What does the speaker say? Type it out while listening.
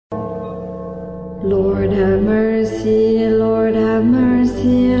Lord have mercy, Lord have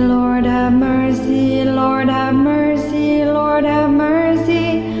mercy, Lord have mercy, Lord have mercy, Lord have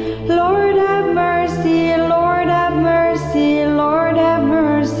mercy, Lord have mercy, Lord have mercy, Lord have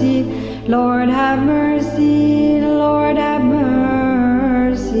mercy, Lord have mercy, Lord have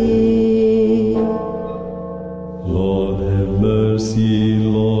mercy. Lord have mercy,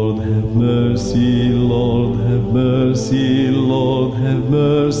 Lord have mercy, Lord have mercy, Lord have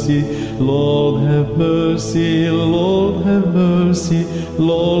mercy, Lord have mercy, Lord have mercy,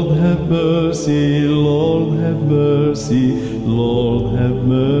 Lord have mercy, Lord have mercy, Lord have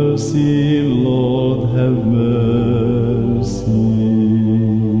mercy, Lord have mercy.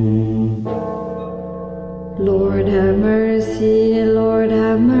 Lord have mercy, Lord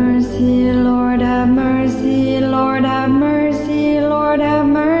have mercy, Lord have mercy, Lord have mercy, Lord have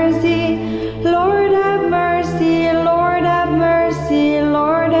mercy, Lord have mercy, Lord have mercy,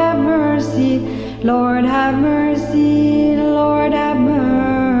 Lord have mercy, Lord have mercy, Lord have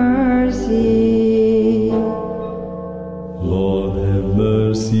mercy. Lord have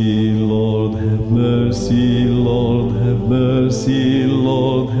mercy, Lord have mercy, Lord have mercy,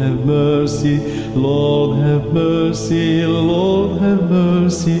 Lord have mercy, Lord have mercy, Lord have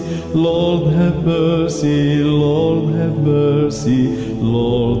mercy, Lord have mercy, Lord have mercy,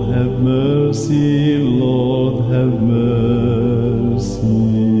 Lord have mercy, Lord have mercy.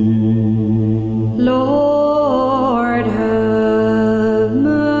 Lord have mercy,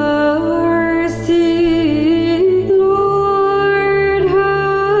 Lord have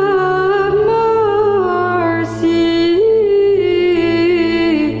mercy,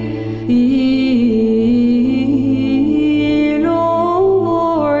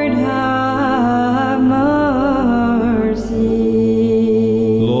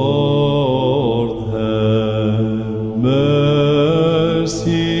 Lord have mercy. Lord have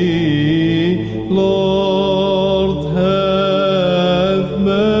mercy, Lord have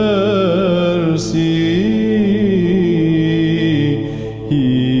mercy,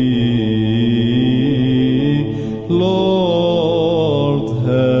 Lord have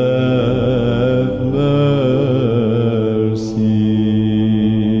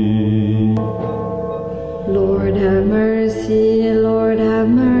mercy. Lord have mercy, Lord have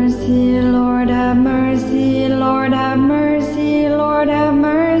mercy, Lord have mercy, Lord have mercy, Lord have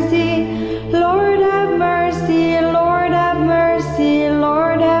mercy, Lord have mercy, Lord have mercy,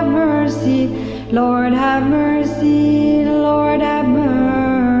 Lord have mercy, Lord have mercy, Lord have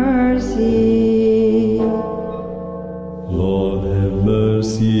mercy. Lord have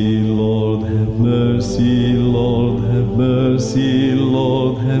mercy, Lord have mercy, Lord have mercy,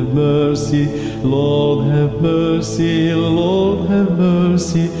 Lord have mercy, Lord have mercy, Lord have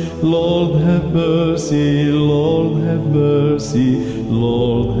mercy, Lord have mercy, Lord have mercy,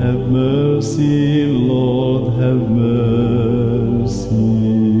 Lord have mercy, Lord have mercy.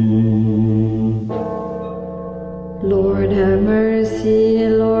 Lord have mercy,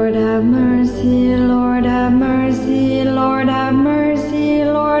 Lord have mercy, Lord have mercy, Lord have mercy,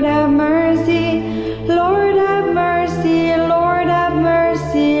 Lord have mercy, Lord have mercy, Lord have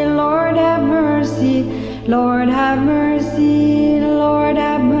mercy, Lord have mercy, Lord have mercy, Lord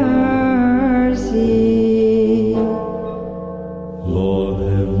have mercy. Lord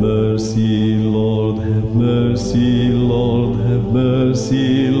have mercy, Lord have mercy, Lord have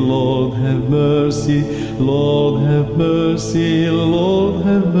mercy, Lord have mercy, Lord have mercy, Lord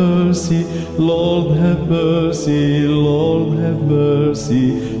have mercy, Lord have mercy, Lord have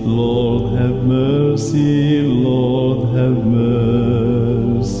mercy, Lord have mercy, Lord have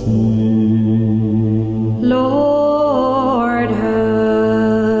mercy. Lord have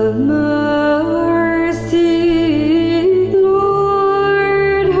mercy, Lord have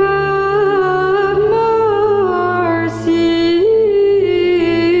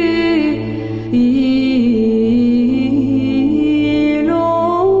mercy,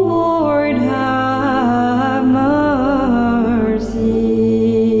 Lord have mercy.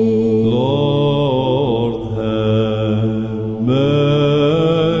 Lord have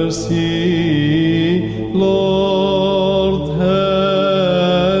mercy,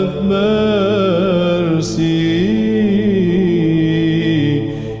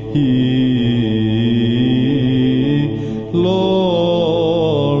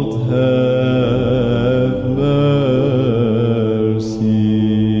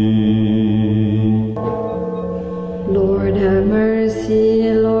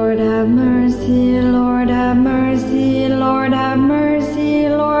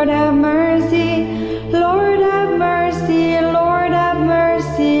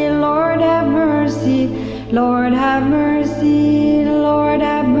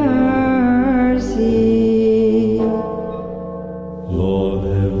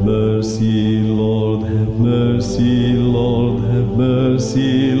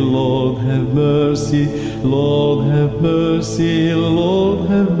 Lord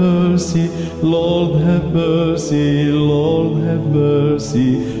have mercy, Lord have mercy, Lord have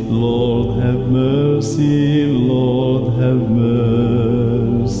mercy, Lord have mercy, Lord have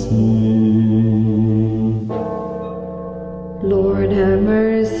mercy. Lord have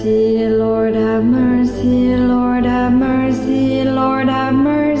mercy, Lord have mercy, Lord have mercy, Lord have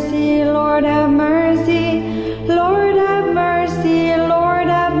mercy, Lord have mercy, Lord have mercy, Lord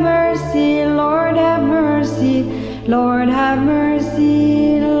have mercy, Lord have mercy, Lord have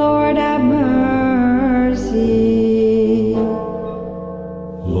mercy, Lord have mercy.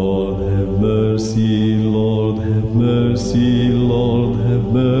 Lord have mercy, Lord have mercy, Lord have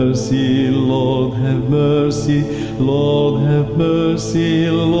mercy, Lord have mercy, Lord have mercy,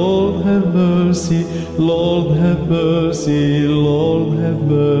 Lord have mercy, Lord have mercy, Lord have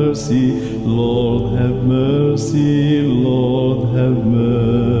mercy, Lord have mercy, Lord have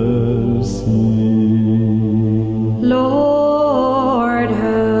mercy. Lord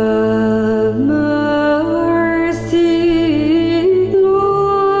have mercy,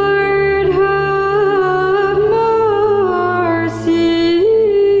 Lord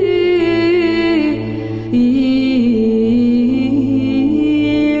have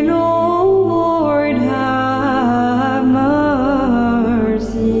mercy,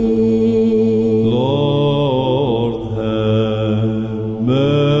 Lord have mercy. Lord have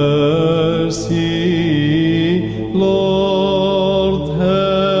mercy, Lord have mercy.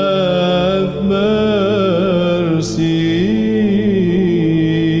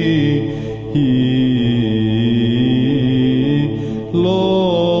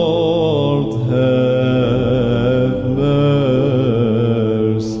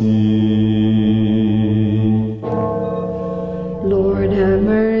 Lord have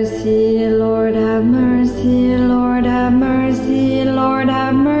mercy. Lord have mercy, Lord have mercy, Lord have mercy, Lord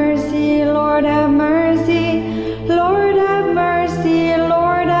have mercy, Lord have mercy, Lord have mercy,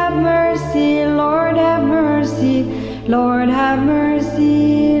 Lord have mercy, Lord have mercy, Lord have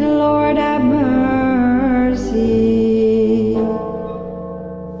mercy, Lord have mercy.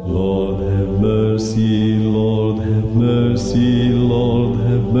 Lord have mercy, Lord have mercy, Lord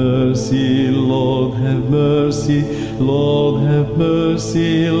have mercy, Lord have mercy, Lord have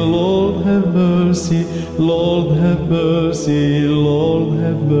mercy, Lord have mercy, Lord have mercy, Lord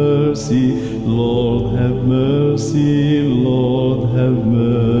have mercy, Lord have mercy, Lord have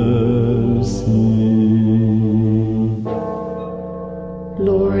mercy.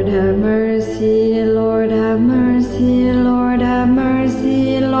 Lord have mercy, Lord have mercy, Lord have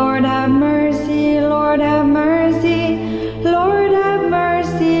mercy, Lord have mercy, Lord have mercy, Lord have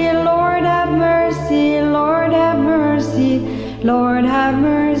mercy, Lord have mercy, Lord have mercy, Lord have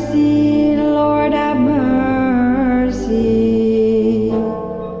mercy, Lord have mercy.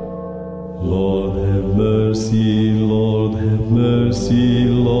 Lord have mercy, Lord have mercy,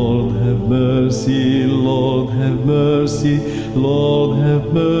 Lord have mercy, Lord have mercy, Lord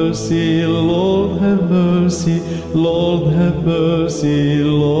have mercy, Lord have mercy, Lord have mercy,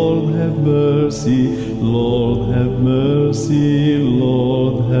 Lord have mercy, Lord have mercy,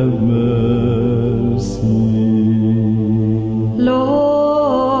 Lord have mercy.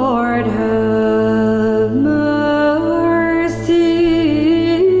 Lord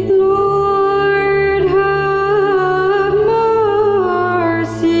have mercy, Lord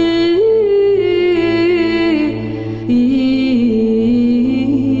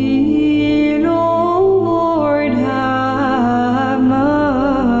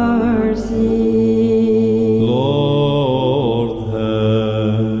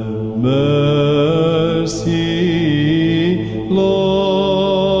have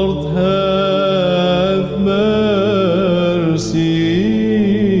mercy, Lord have mercy. Lord have mercy,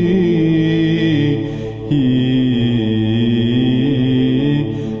 Lord have mercy.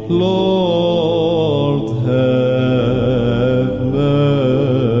 Lord have mercy.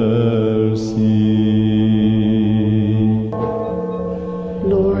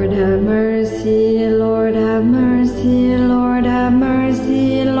 Lord have mercy, Lord have mercy, Lord have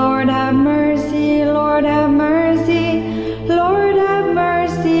mercy, Lord have mercy, Lord have mercy, Lord have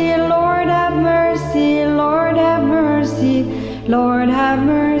mercy, Lord have mercy, Lord have mercy, Lord have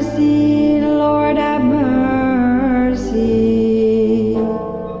mercy, Lord have mercy.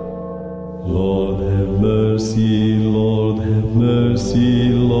 Lord have mercy, Lord have mercy,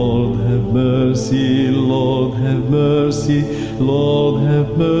 Lord have mercy, Lord have mercy, Lord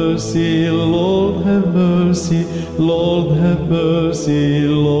have mercy, Lord have mercy, Lord have mercy,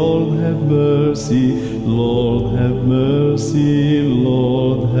 Lord have mercy, Lord have mercy,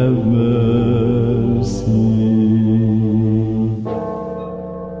 Lord have mercy.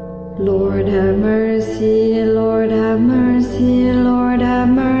 Lord have mercy, Lord have mercy, Lord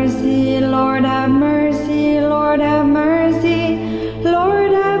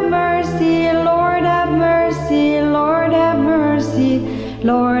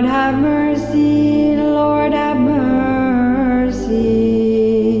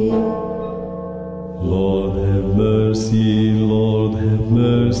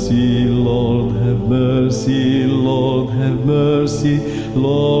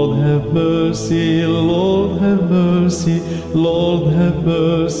Lord have mercy, Lord have mercy, Lord have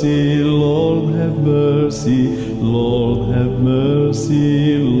mercy, Lord have mercy, Lord have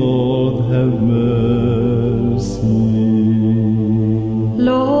mercy, Lord have mercy.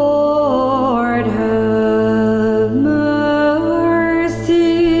 Lord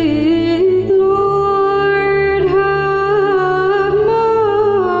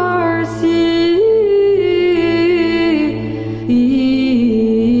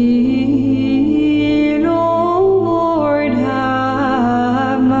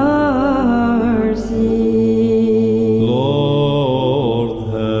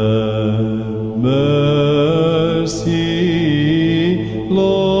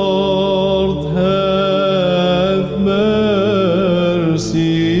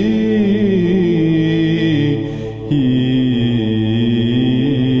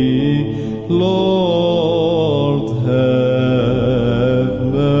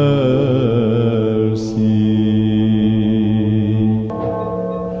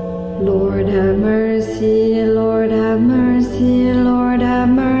have mercy, Lord have mercy, Lord have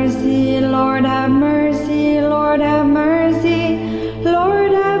mercy. Lord have mercy, Lord have mercy. Lord have mercy. Lord have mercy, Lord have mercy, Lord have mercy, Lord have mercy,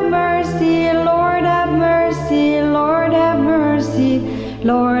 Lord have mercy, Lord have mercy, Lord have mercy, Lord have mercy,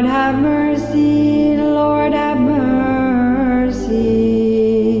 Lord have mercy, Lord have mercy.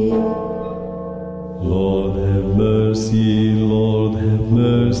 Lord have mercy, Lord have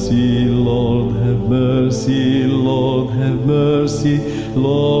mercy, Lord have mercy, Lord have mercy,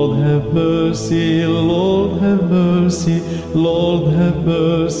 Lord have mercy, Lord have mercy, Lord have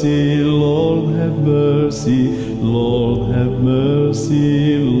mercy, Lord have mercy, Lord have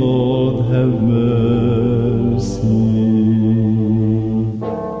mercy, Lord have mercy.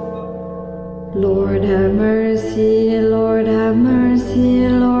 Lord have mercy, Lord have mercy,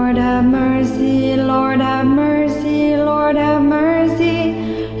 Lord have mercy, Lord have mercy, Lord have mercy,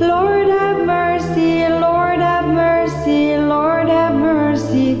 Lord have mercy, Lord have mercy, Lord have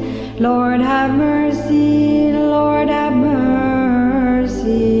mercy, Lord have mercy, Lord have mercy.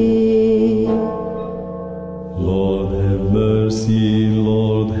 Lord have mercy,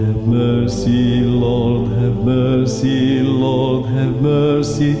 Lord have mercy, Lord have mercy, Lord have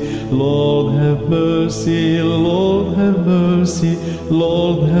mercy, Lord have mercy, Lord have mercy,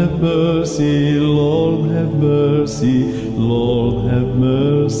 Lord have mercy, Lord have mercy, Lord have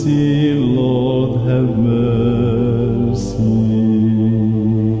mercy, Lord have mercy.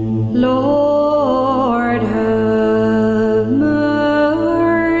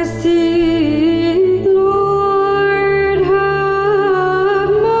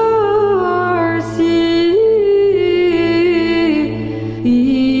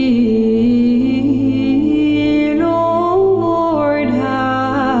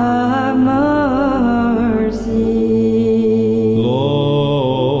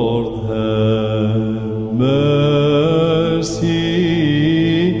 have mercy, Lord have mercy,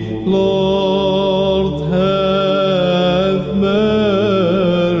 Lord have mercy. Lord have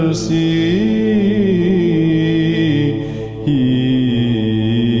mercy, Lord have mercy.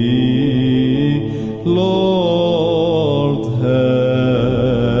 Lord have mercy.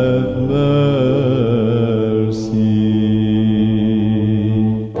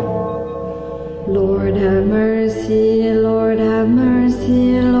 Lord have mercy, Lord have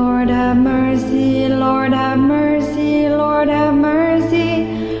mercy, Lord have mercy, Lord have mercy, Lord have mercy,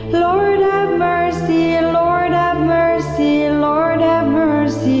 Lord have mercy, Lord have mercy, Lord have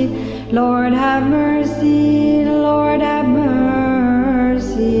mercy, Lord have mercy, Lord have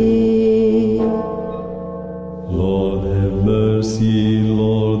mercy. Lord have mercy,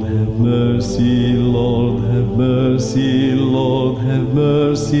 Lord have mercy, Lord have mercy, Lord have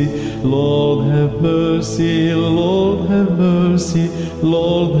mercy, Lord have mercy, Lord have mercy,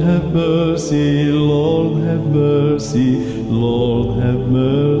 Lord have mercy, Lord have mercy, Lord have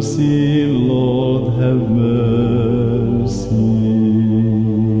mercy, Lord have mercy.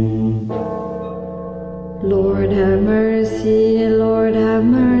 Lord have mercy, Lord have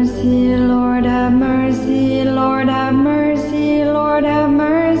mercy, Lord have mercy, Lord have mercy, Lord have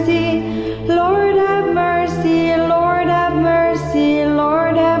mercy, Lord have mercy, Lord have mercy,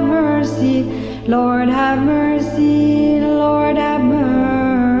 Lord have mercy, Lord have mercy, Lord have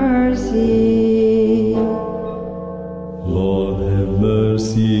mercy. Lord have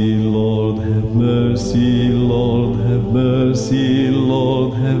mercy, Lord have mercy, Lord have mercy,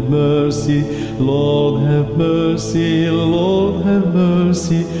 Lord have mercy, Lord have mercy, Lord have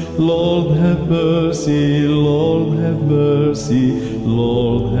mercy, Lord have mercy, Lord have mercy,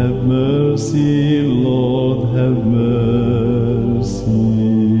 Lord have mercy, Lord have mercy.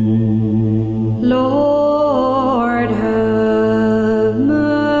 Lord have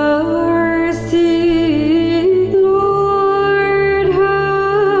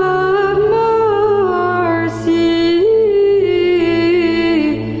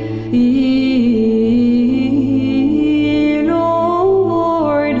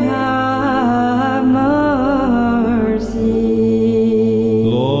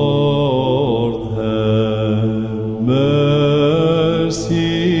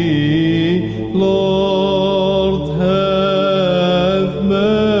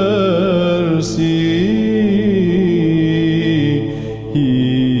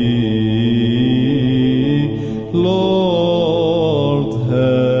Lord,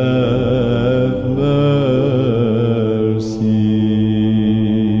 have mercy.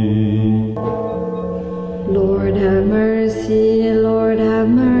 Lord have mercy, Lord have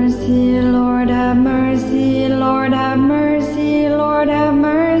mercy, Lord have mercy, Lord have mercy, Lord have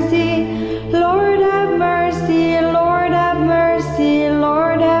mercy, Lord have mercy, Lord have mercy,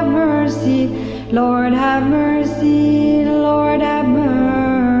 Lord have mercy, Lord have mercy, Lord have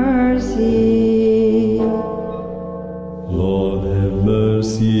mercy. Lord have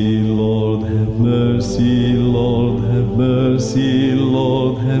mercy, Lord have mercy, Lord have mercy,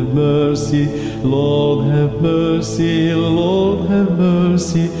 Lord have mercy, Lord have mercy, Lord have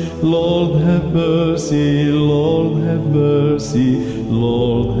mercy, Lord have mercy, Lord have mercy,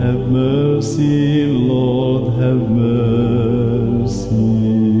 Lord have mercy, Lord have mercy.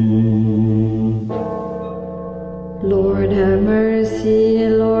 Lord have mercy,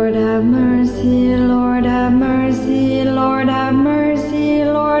 Lord have mercy, Lord have mercy, Lord have mercy,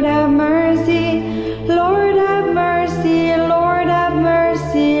 Lord have mercy, Lord have mercy, Lord have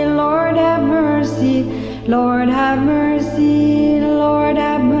mercy, Lord have mercy, Lord have mercy, Lord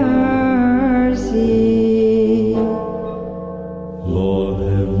have mercy. Lord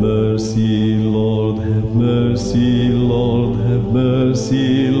have mercy, Lord have mercy, Lord have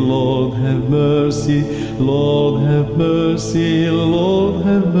mercy, Lord have mercy, Lord have mercy, Lord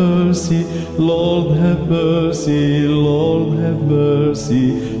have mercy, Lord have mercy, Lord have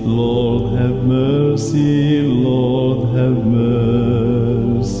mercy, Lord have mercy, Lord have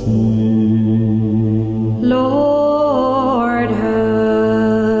mercy. Lord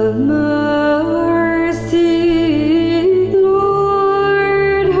have mercy, Lord have mercy,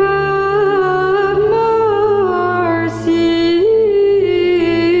 Lord have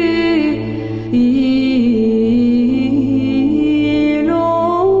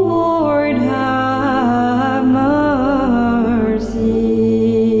mercy.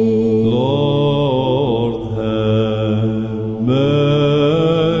 Lord have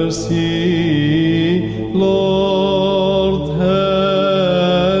mercy, Lord have mercy.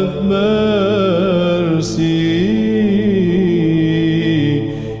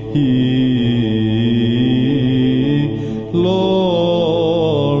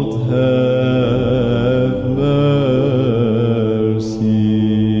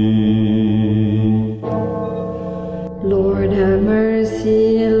 Lord have mercy. Lord have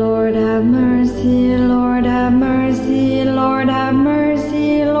mercy, Lord have mercy, Lord have mercy, Lord have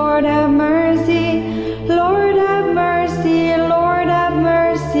mercy, Lord have mercy, Lord have mercy, Lord have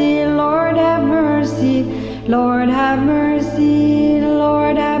mercy, Lord have mercy, Lord have mercy,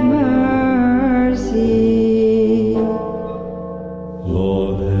 Lord have mercy.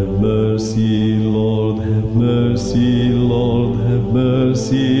 Lord have mercy, Lord have mercy, Lord have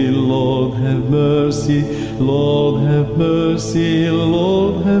mercy, Lord have mercy, Lord have mercy,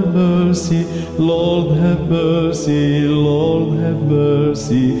 Lord have mercy, Lord have mercy, Lord have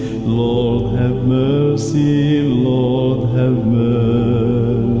mercy, Lord have mercy, Lord have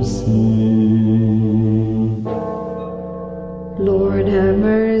mercy. Lord have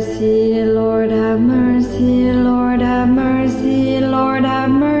mercy, Lord have mercy, Lord have mercy, Lord have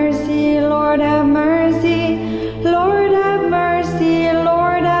mercy, Lord have mercy, Lord have mercy,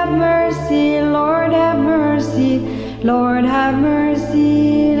 Lord have mercy, Lord have mercy, Lord have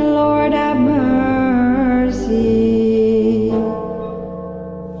mercy, Lord have mercy.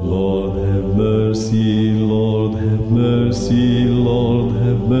 Lord have mercy, Lord have mercy, Lord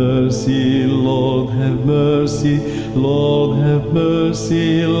have mercy, Lord have mercy, Lord have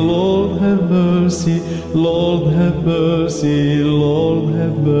mercy, Lord have mercy, Lord have mercy, Lord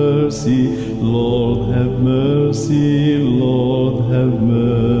have mercy, Lord have mercy, Lord have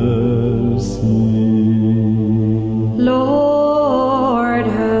mercy. Lord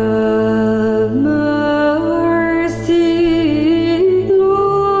have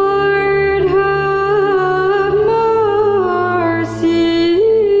mercy, Lord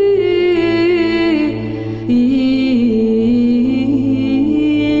have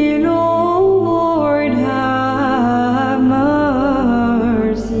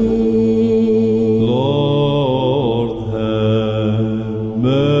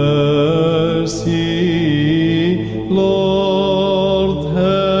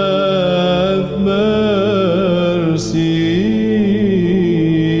Lord have mercy. Lord have mercy, Lord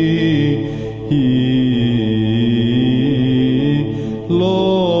have mercy.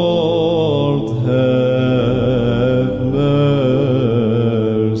 Lord have mercy.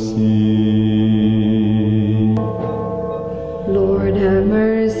 Lord have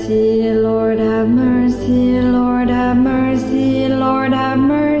mercy, Lord have mercy, Lord have mercy, Lord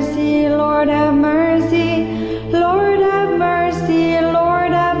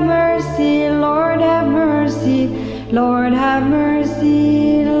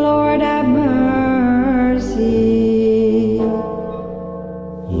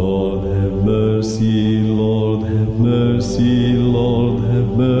Lord have mercy, Lord have mercy, Lord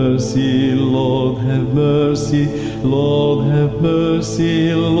have mercy, Lord have mercy, Lord have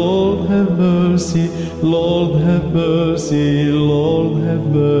mercy, Lord have mercy, Lord have mercy, Lord have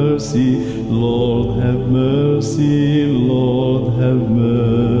mercy, Lord have mercy, Lord have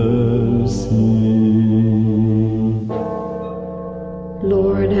mercy.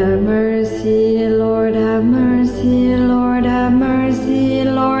 Lord have mercy, Lord have mercy, Lord have mercy,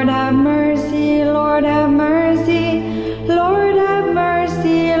 Lord have mercy, Lord have mercy, Lord have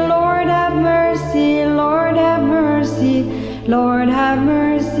mercy, Lord have mercy, Lord have mercy, Lord have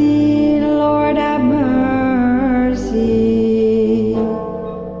mercy, Lord have mercy.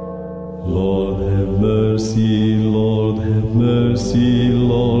 Lord have mercy, Lord have mercy,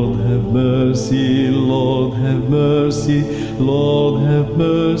 Lord have mercy, Lord have mercy, Lord have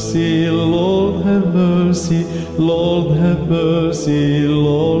mercy, Lord have mercy, Lord have mercy,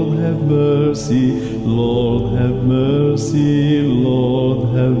 Lord have mercy, Lord have mercy,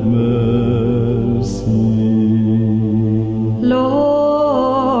 Lord have mercy.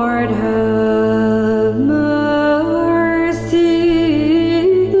 Lord have mercy,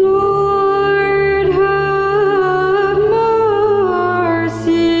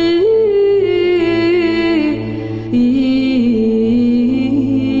 Lord have mercy,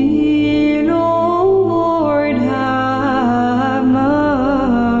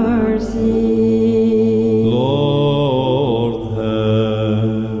 Lord have mercy. Lord have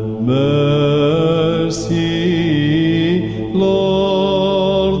mercy, Lord have mercy.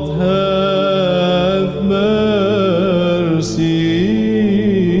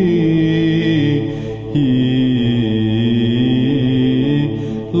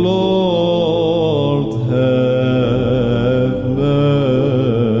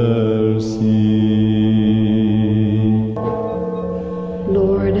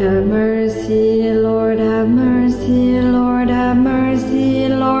 Lord have mercy. Lord have mercy, Lord have mercy, Lord have mercy,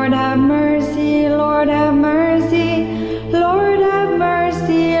 Lord have mercy, Lord have mercy, Lord have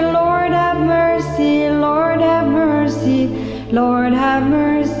mercy, Lord have mercy, Lord have mercy, Lord have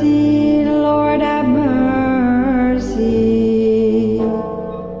mercy, Lord have mercy.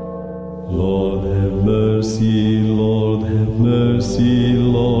 Lord have mercy, Lord have mercy,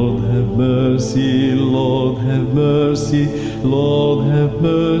 Lord have mercy, Lord have mercy, Lord have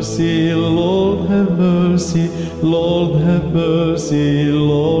mercy, Lord have mercy, Lord have mercy,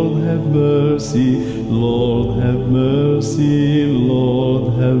 Lord have mercy, Lord have mercy,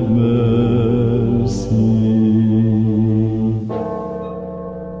 Lord have mercy.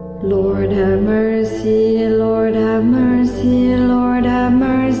 Lord have mercy, Lord have mercy, Lord have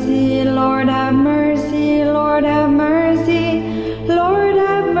mercy, Lord have mercy, Lord have mercy, Lord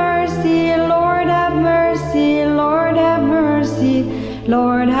have mercy, Lord have mercy, Lord have mercy,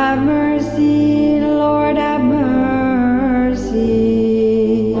 Lord have mercy, Lord have mercy.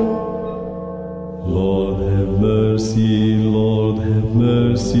 Lord have mercy, Lord have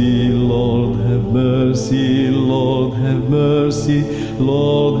mercy, Lord have mercy, Lord have mercy,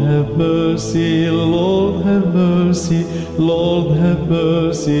 Lord have mercy, Lord have mercy, Lord have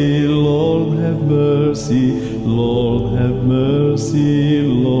mercy, Lord have mercy, Lord have mercy,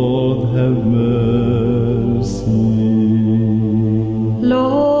 Lord have mercy.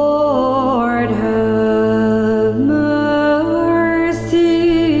 Lord have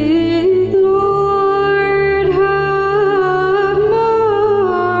mercy,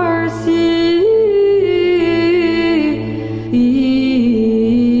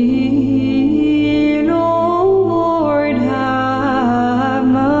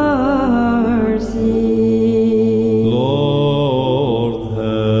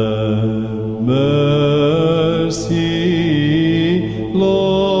 have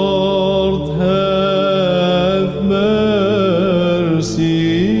mercy, Lord have mercy. Lord have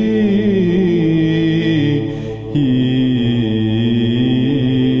mercy, Lord have mercy.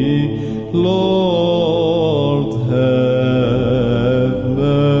 Lord have mercy.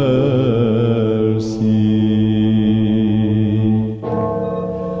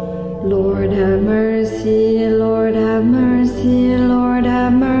 Lord have mercy, Lord have mercy, Lord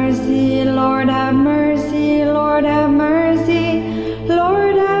have mercy, Lord have mercy, Lord have mercy, Lord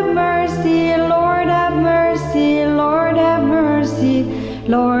have mercy, Lord have mercy, Lord have mercy,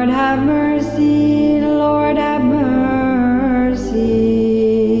 Lord have mercy, Lord have mercy.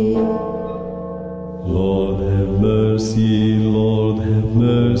 Lord have mercy, Lord have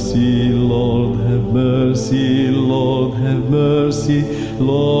mercy, Lord have mercy, Lord have mercy,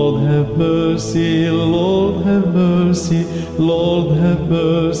 Lord have mercy, Lord have mercy, Lord have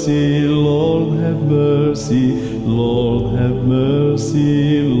mercy, Lord have mercy, Lord have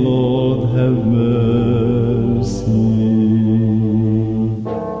mercy, Lord have mercy.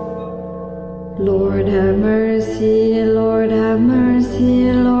 Lord have mercy, Lord have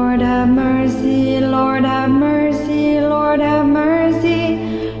mercy, Lord have mercy, Lord have mercy, Lord have mercy,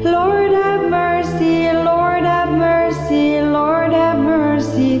 Lord have mercy, Lord have mercy, Lord have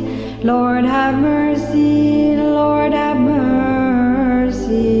mercy, Lord have mercy, Lord have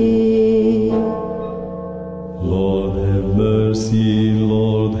mercy. Lord have mercy,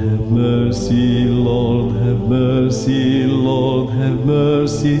 Lord have mercy, Lord have mercy, Lord have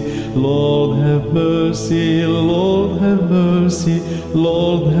mercy, Lord have mercy, Lord have mercy,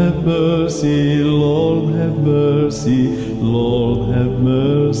 Lord have mercy, Lord have mercy, Lord have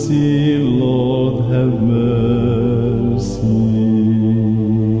mercy, Lord have mercy.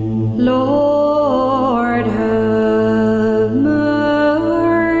 Lord have mercy,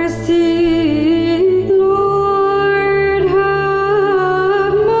 Lord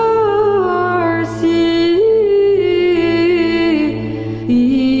have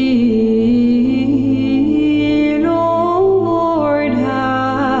mercy,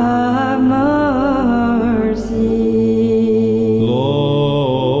 Lord have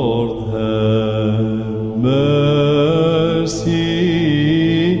mercy. Lord have mercy, Lord have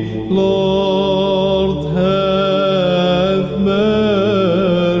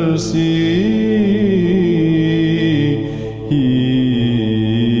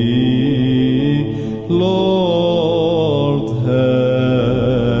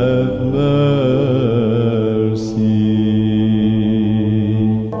mercy.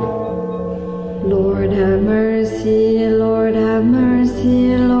 Lord have mercy. Lord have mercy, Lord have mercy,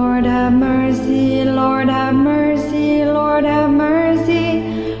 Lord have mercy, Lord have mercy, Lord have mercy,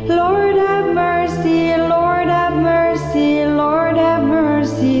 Lord have mercy, Lord have mercy, Lord have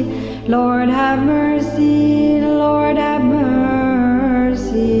mercy, Lord have mercy, Lord have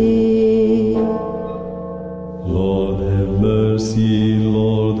mercy. Lord have mercy,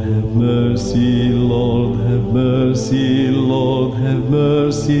 Lord have mercy, Lord have mercy, Lord have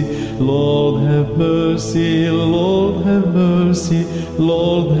mercy, Lord have mercy, Lord have mercy,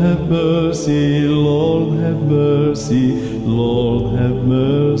 Lord have mercy, Lord have mercy, Lord have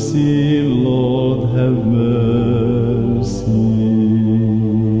mercy, Lord have mercy.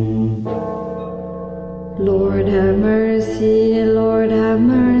 Lord have mercy, Lord have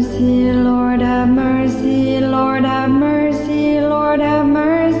mercy, Lord have mercy, Lord have mercy, Lord have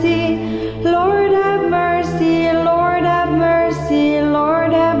mercy, Lord have mercy, Lord have mercy,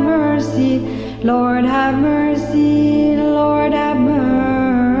 Lord have mercy, Lord have mercy, Lord have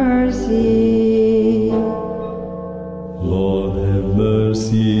mercy. Lord have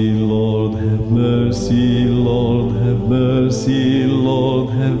mercy, Lord have mercy, Lord have mercy, Lord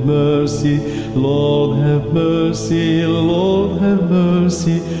have mercy, Lord have mercy, Lord have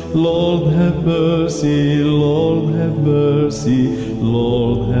mercy, Lord have mercy, Lord have mercy,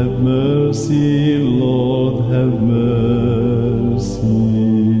 Lord have mercy, Lord have mercy.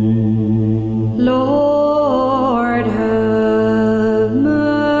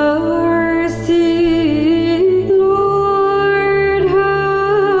 Lord have mercy,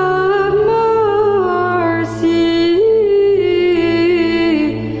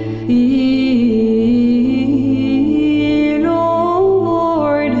 Lord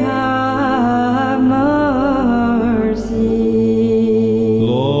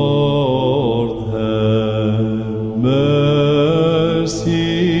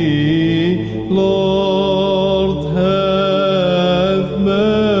have mercy, Lord have mercy.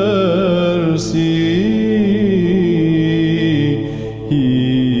 Lord have mercy, Lord have mercy.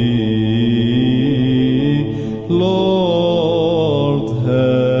 Lord have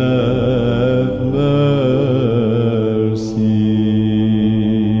mercy.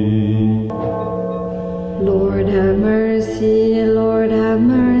 Lord have mercy, Lord have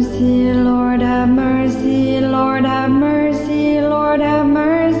mercy, Lord have mercy, Lord have mercy, Lord have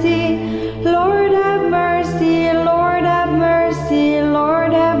mercy, Lord have mercy, Lord have mercy,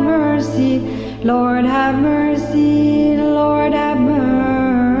 Lord have mercy, Lord have mercy, Lord have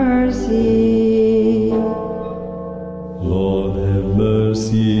mercy. Lord have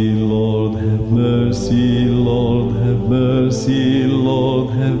mercy, Lord have mercy, Lord have mercy, Lord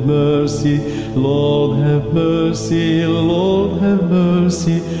have mercy, Lord have mercy, Lord have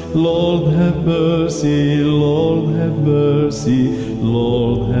mercy, Lord have mercy, Lord have mercy,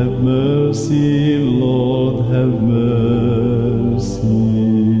 Lord have mercy, Lord have mercy.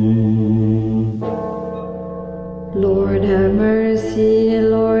 Lord have mercy,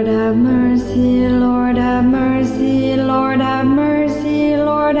 Lord have mercy, Lord have mercy, Lord have mercy,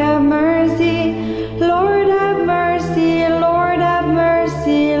 Lord have mercy, Lord have mercy.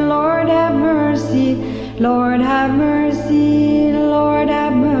 mercy, Lord have mercy, Lord have mercy, Lord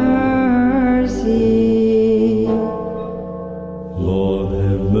have mercy. Lord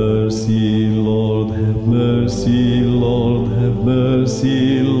have mercy, Lord have mercy, Lord have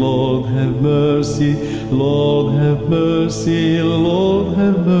mercy, Lord have mercy, Lord have mercy, Lord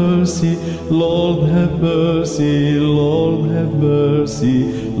have mercy, Lord have mercy, Lord have mercy,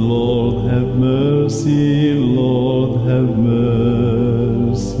 Lord have mercy, Lord have mercy.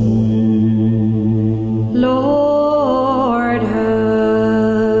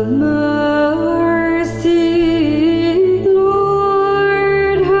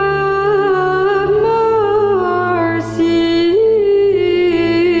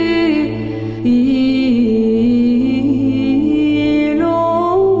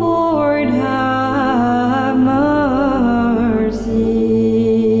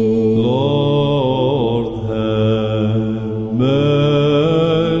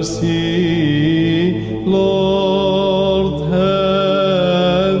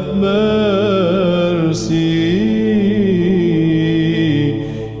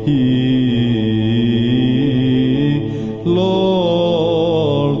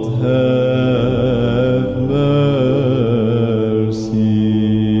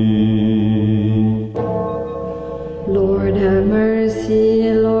 Lord have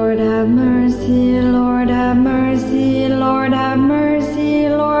mercy, Lord have mercy, Lord have mercy. Lord have mercy, Lord have mercy,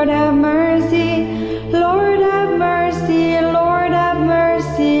 Lord have mercy. Lord have mercy, Lord have mercy, Lord have mercy, Lord have mercy, Lord have mercy, Lord have mercy,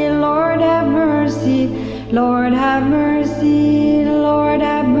 Lord have mercy, Lord have mercy, Lord have mercy, Lord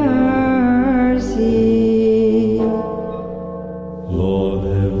have mercy. Lord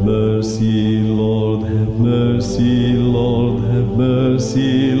have mercy, Lord have mercy, Lord have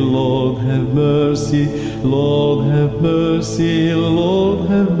mercy, Lord have mercy, Lord have mercy, Lord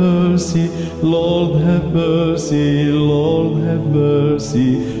have mercy, Lord have mercy, Lord have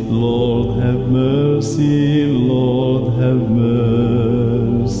mercy, Lord have mercy, Lord have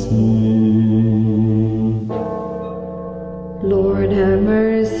mercy. Lord have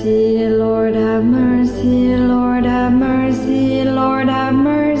mercy, Lord have mercy, Lord have mercy, Lord have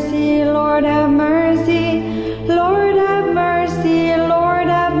mercy, Lord have mercy, Lord have mercy, Lord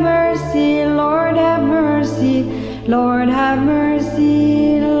have mercy, Lord have mercy, Lord have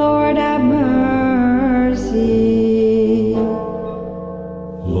mercy, Lord have mercy.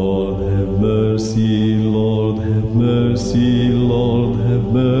 Lord have mercy, Lord have mercy, Lord have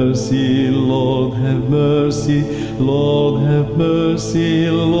mercy, Lord have mercy, Lord have mercy,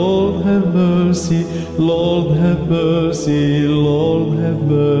 Lord have mercy, Lord have mercy, Lord have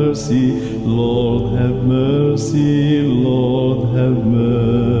mercy, Lord have mercy, Lord have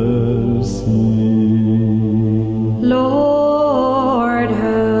mercy. Lord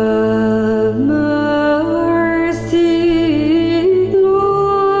have mercy,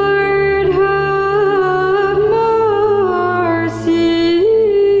 Lord have mercy, Lord have mercy.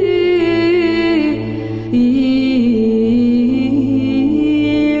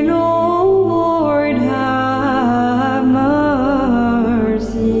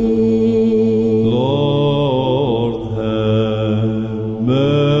 Lord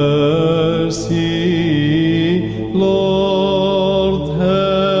have mercy, Lord have mercy,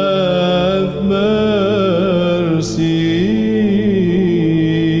 Lord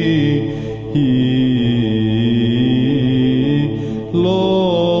have mercy.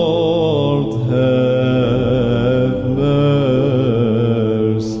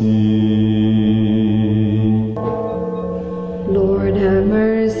 Lord have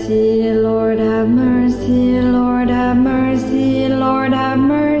mercy, Lord have mercy, Lord have mercy, Lord have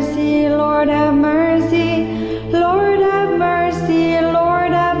mercy, Lord have mercy, Lord have mercy,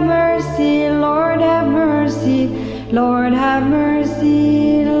 Lord have mercy, Lord have mercy, Lord have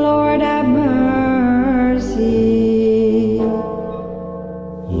mercy, Lord have mercy.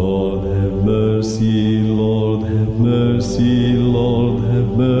 Lord have mercy, Lord have mercy, Lord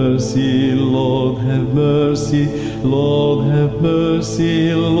have mercy, Lord have mercy, Lord have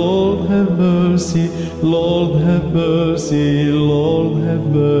mercy, Lord have mercy, Lord have mercy, Lord have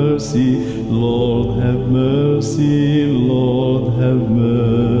mercy, Lord have mercy, Lord have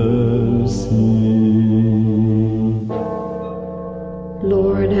mercy.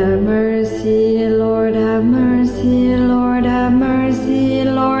 Lord have mercy, Lord have mercy, Lord have mercy,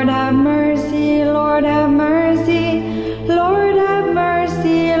 Lord have mercy, Lord have mercy, Lord have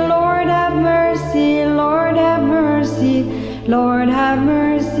mercy, Lord have mercy, Lord have mercy, Lord have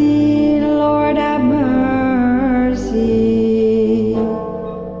mercy, Lord have mercy.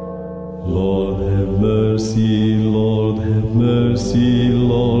 Lord have mercy, Lord have mercy,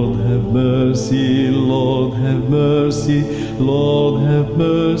 Lord have mercy, Lord have mercy, Lord have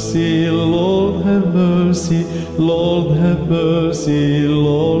mercy, Lord have mercy, Lord have mercy,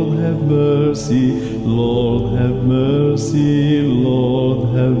 Lord have mercy, Lord have mercy,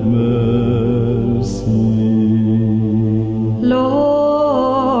 Lord have mercy.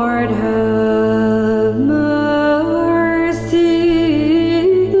 Lord have mercy,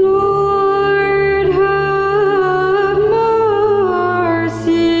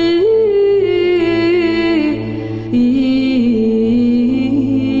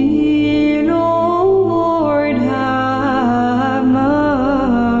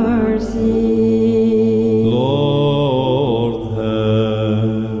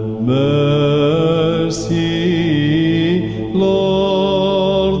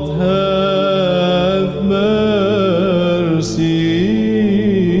 have mercy,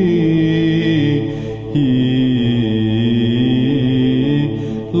 Lord have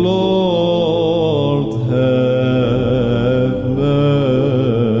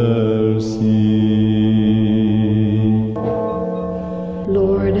mercy.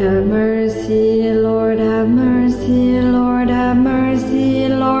 Lord have mercy, Lord have mercy. Lord have mercy. Lord have mercy, Lord have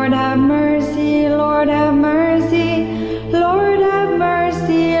mercy, Lord have mercy, Lord have mercy, Lord have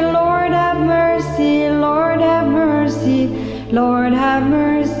mercy, Lord have mercy, Lord have mercy, Lord have mercy, Lord have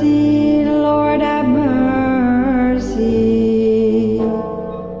mercy, Lord have mercy.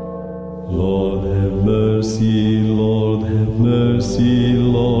 Lord have mercy, Lord have mercy,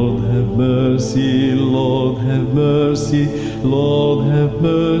 Lord have mercy, Lord have mercy, Lord have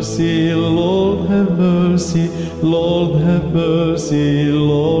mercy, Lord have mercy, Lord have mercy,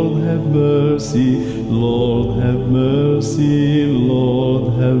 Lord have mercy, Lord have mercy, Lord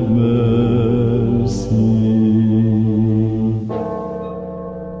have mercy.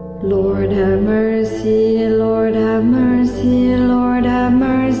 Lord have mercy, Lord have mercy, Lord have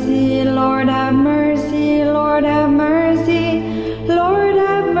mercy, Lord have mercy, Lord have mercy, Lord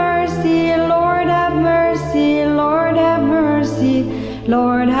have mercy, Lord have mercy, Lord have mercy,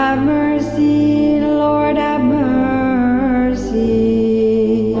 Lord have mercy, Lord have mercy.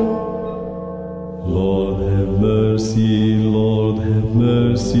 Lord have mercy, Lord have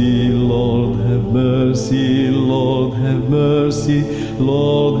mercy, Lord have mercy, Lord have mercy,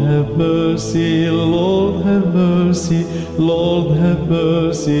 Lord have mercy, Lord have mercy, Lord have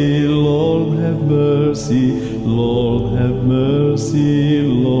mercy, Lord have mercy, Lord have mercy,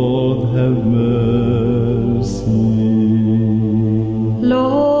 Lord have mercy.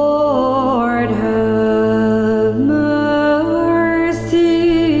 Lord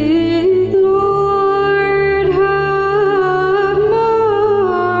have mercy, Lord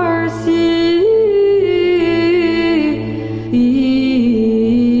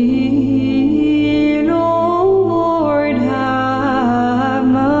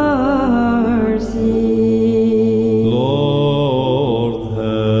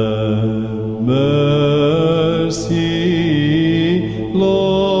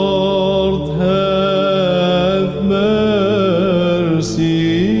mercy, Lord have mercy. Lord have mercy,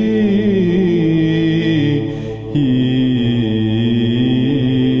 Lord have mercy.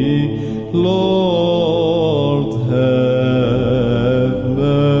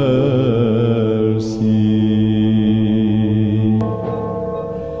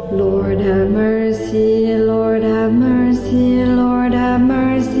 Lord have mercy. Lord have mercy, Lord have mercy, Lord have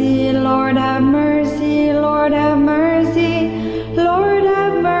mercy, Lord have mercy, Lord have mercy, Lord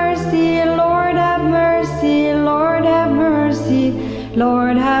have mercy, Lord have mercy, Lord have mercy,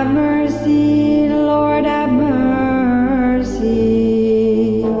 Lord have mercy, Lord have mercy.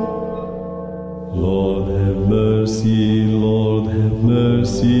 Lord have mercy, Lord have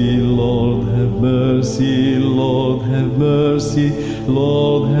mercy, Lord have mercy, Lord have mercy,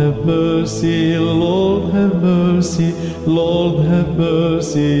 Lord have mercy, Lord have mercy, Lord have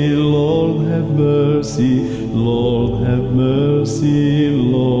mercy, Lord have mercy, Lord have mercy,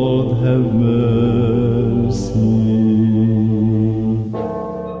 Lord have mercy.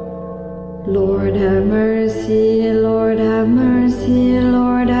 Lord have mercy, Lord have mercy,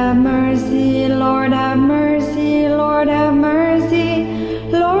 Lord have mercy, Lord have mercy, Lord have mercy,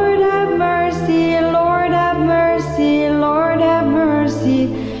 Lord have mercy, Lord have mercy, Lord have mercy,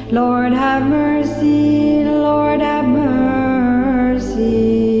 Lord have mercy, Lord have mercy.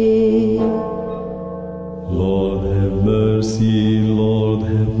 Lord have mercy, Lord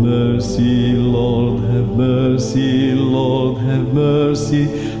have mercy, Lord have mercy, Lord have mercy,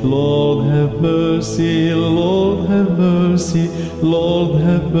 Lord have mercy, Lord have mercy, Lord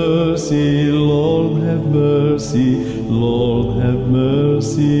have mercy, Lord have mercy, Lord have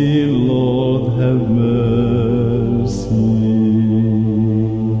mercy, Lord have mercy.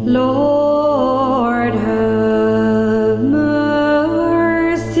 Lord have mercy.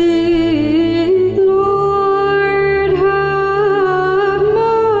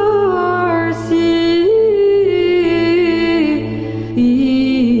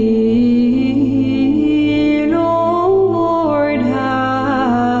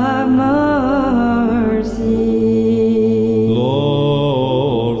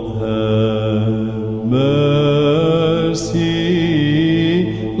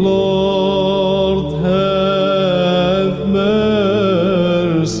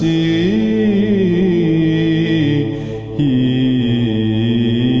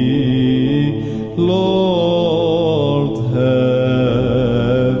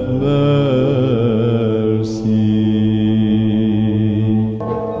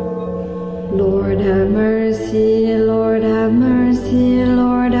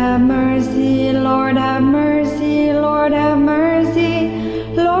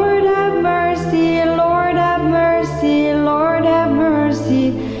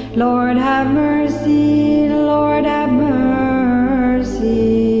 mercy, Lord have mercy, Lord have mercy.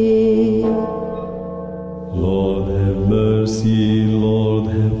 Lord have mercy, Lord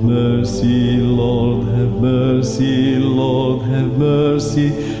have mercy, Lord have mercy, Lord have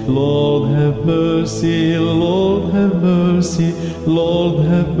mercy, Lord have mercy, Lord have mercy, Lord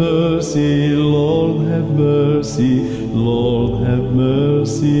have mercy, Lord have mercy, Lord have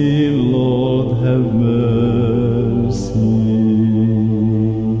mercy, Lord have mercy.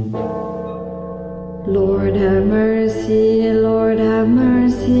 Lord have mercy, Lord have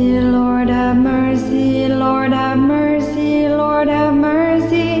mercy, Lord have mercy, Lord have mercy, Lord have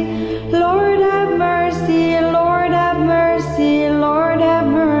mercy, Lord have mercy, Lord have mercy, Lord have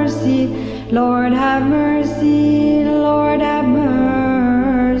mercy, Lord have mercy, Lord have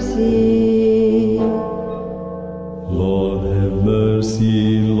mercy. Lord have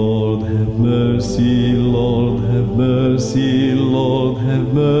mercy, Lord have mercy, Lord have mercy, Lord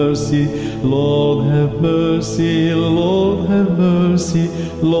have mercy, Lord have mercy, Lord have mercy,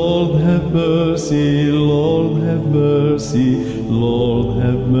 Lord have mercy, Lord have mercy, Lord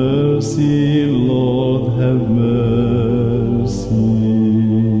have mercy, Lord have mercy.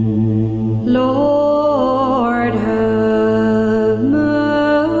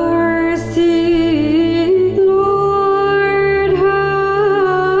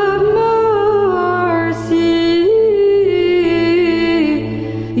 have mercy,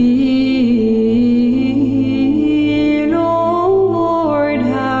 Lord have mercy, Lord have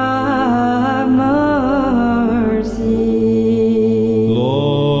mercy. Lord have mercy, Lord have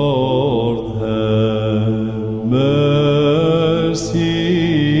mercy,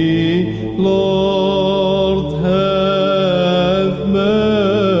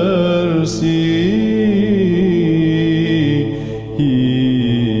 have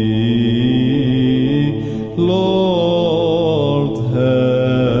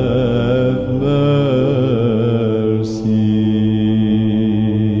mercy.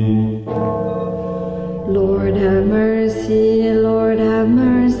 Lord have mercy, Lord have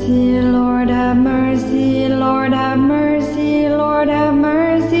mercy, Lord have mercy, Lord have mercy, Lord have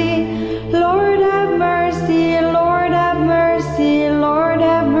mercy, Lord have mercy, Lord have mercy, Lord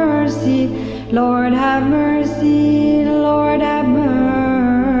have mercy, Lord have mercy, Lord have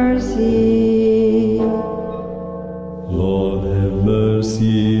mercy. Lord have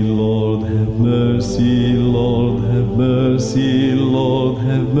mercy, Lord have mercy, Lord have mercy, Lord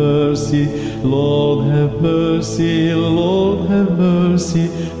have mercy, Lord have mercy, Lord have mercy,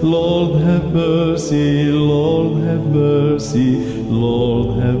 Lord have mercy, Lord have mercy,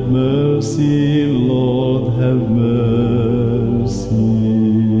 Lord have mercy, Lord have mercy.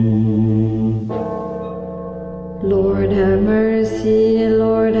 Lord have mercy,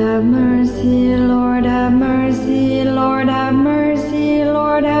 Lord have mercy, Lord have mercy, Lord have mercy,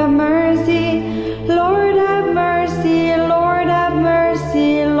 Lord have mercy, Lord have mercy, Lord have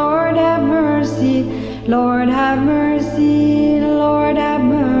mercy, Lord have mercy, Lord have mercy, Lord have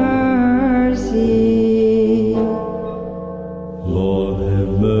mercy. Lord have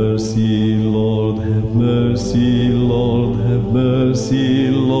mercy, Lord have mercy, Lord have mercy,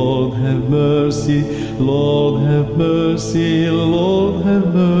 Lord have mercy, Lord have mercy, Lord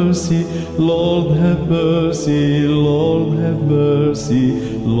have mercy, Lord have mercy, Lord have mercy,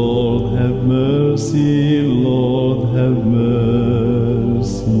 Lord have mercy, Lord have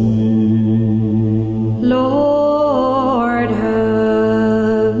mercy. Lord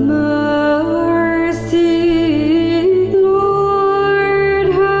have mercy, Lord have mercy,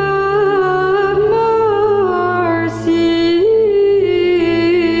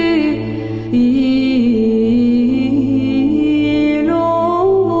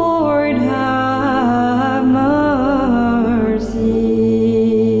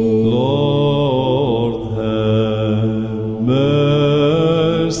 Lord have mercy. Lord have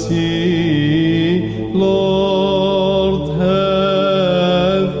mercy, Lord have mercy,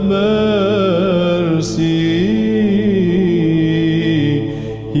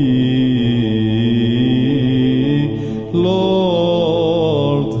 Lord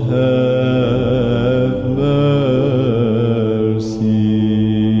have mercy.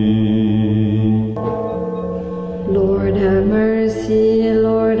 Lord have mercy,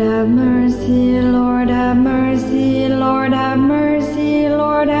 Lord have mercy, Lord have mercy, Lord have mercy,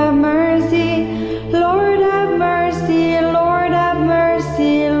 Lord have mercy, Lord have mercy, Lord have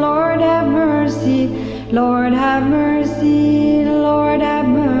mercy, Lord have mercy, Lord have mercy, Lord have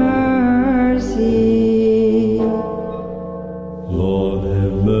mercy. Lord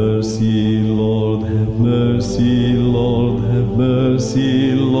have mercy, Lord have mercy, Lord have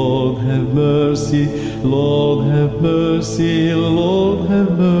mercy, Lord have mercy, Lord have mercy, Lord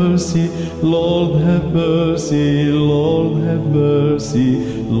mercy, Lord have mercy, Lord have mercy,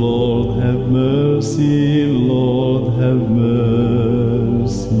 Lord have mercy, Lord have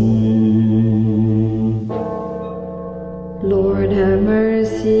mercy. Lord have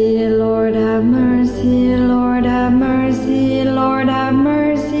mercy, Lord have mercy, Lord have mercy, Lord have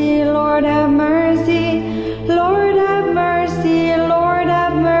mercy, Lord have mercy, Lord have mercy, Lord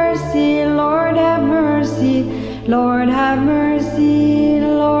have mercy, Lord have mercy, Lord have mercy,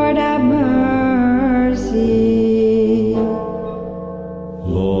 Lord have mercy.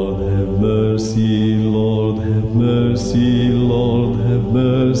 Lord have mercy, Lord have mercy, Lord have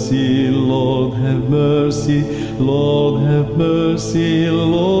mercy, Lord have mercy, Lord have mercy,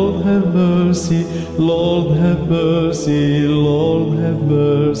 Lord have mercy, Lord have mercy, Lord have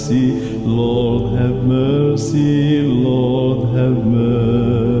mercy, Lord have mercy, Lord have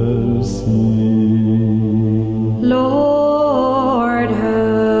mercy. Lord have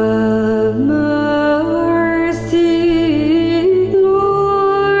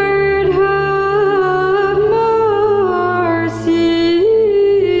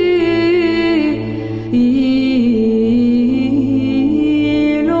Lord have mercy,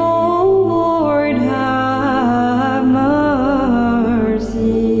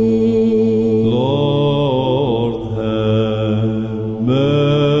 Lord have mercy.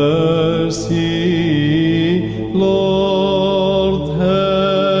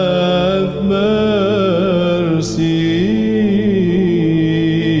 Lord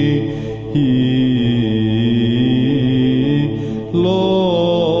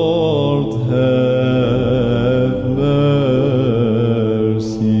have mercy,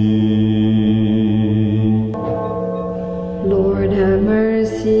 Lord have mercy. Lord have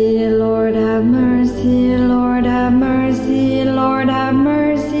mercy. Lord have mercy, Lord have mercy, Lord have mercy, Lord have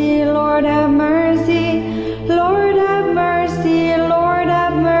mercy, Lord have mercy, Lord have mercy, Lord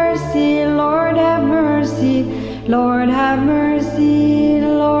have mercy, Lord have mercy, Lord have mercy,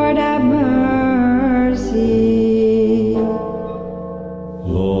 Lord have mercy.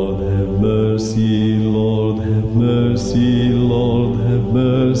 Lord have mercy, Lord have mercy, Lord have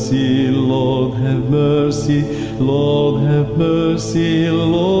mercy, Lord have mercy, Lord have mercy,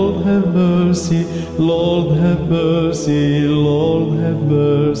 Lord have mercy, Lord have mercy, Lord have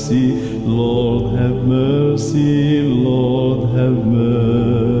mercy, Lord have mercy, Lord have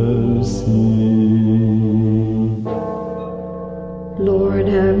mercy. Lord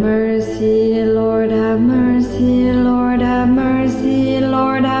have mercy, Lord have mercy, Lord have mercy,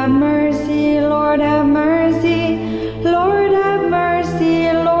 Lord have mercy, Lord have mercy, Lord have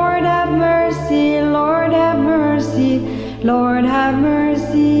mercy, Lord have mercy, Lord have mercy, Lord have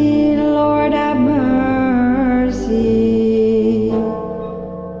mercy, Lord have mercy.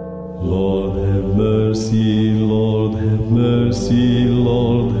 Lord have mercy, Lord have mercy,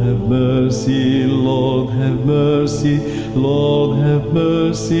 Lord have mercy, Lord have mercy, Lord have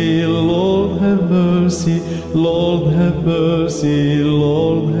mercy, Lord have mercy, Lord have mercy,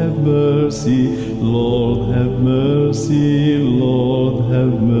 Lord have mercy, Lord have mercy, Lord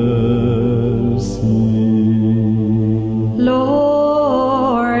have mercy.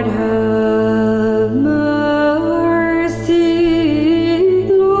 Lord have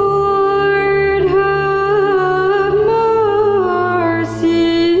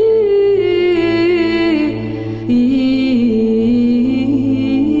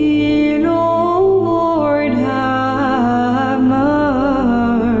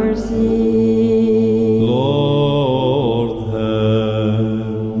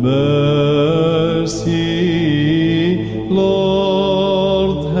Lord have mercy,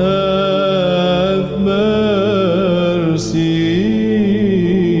 Lord have mercy. Lord have mercy, Lord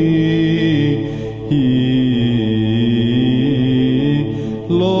have mercy.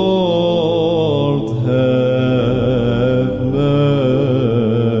 Lord have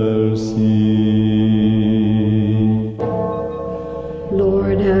mercy.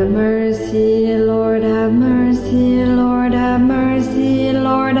 Lord have mercy, Lord have mercy, Lord have mercy,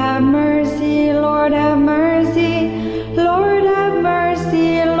 Lord have mercy, Lord have mercy, Lord have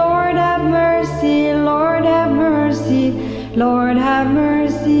mercy, Lord have mercy, Lord have mercy, Lord have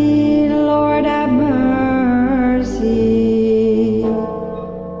mercy, Lord have mercy.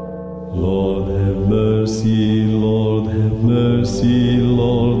 Lord have mercy, Lord have mercy,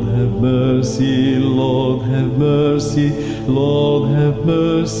 Lord have mercy, Lord have mercy, Lord have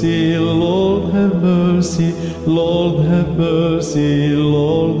mercy, Lord have mercy, Lord have mercy,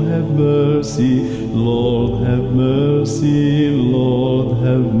 Lord have mercy, Lord have mercy, Lord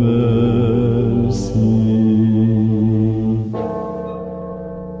have mercy.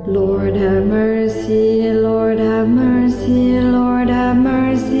 Lord have mercy, Lord have mercy, Lord have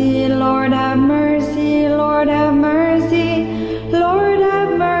mercy,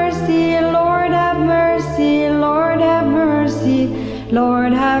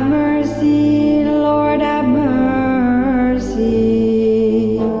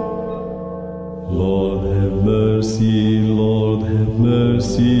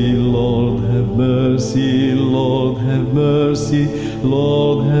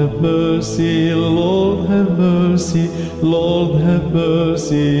 Lord have mercy, Lord have mercy, Lord have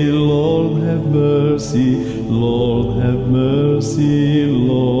mercy, Lord have mercy, Lord have mercy,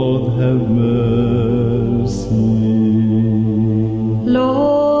 Lord have mercy.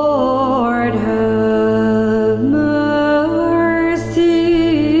 Lord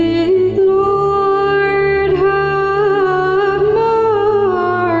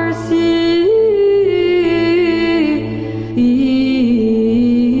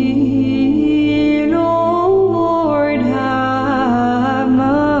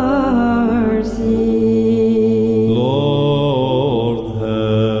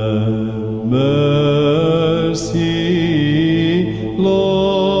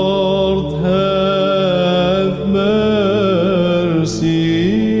mercy, Lord have mercy,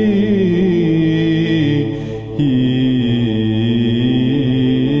 Lord have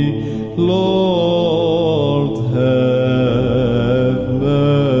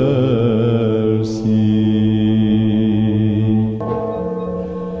mercy.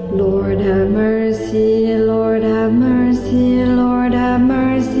 Lord have mercy, Lord have mercy, Lord have mercy. Lord have mercy, Lord have mercy, Lord have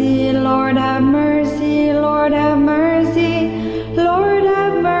mercy, Lord have mercy, Lord have mercy,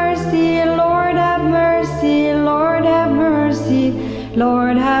 Lord have mercy, Lord have mercy, Lord have mercy,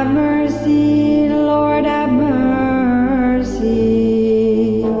 Lord have mercy, Lord have mercy.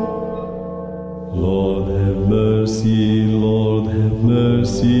 Lord have mercy, Lord have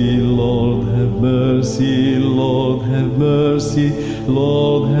mercy, Lord have mercy, Lord have mercy,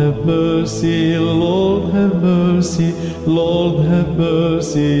 Lord have mercy, Lord have mercy, Lord have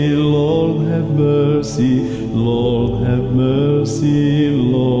mercy, Lord have mercy, Lord have mercy,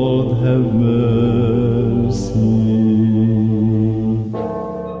 Lord have mercy.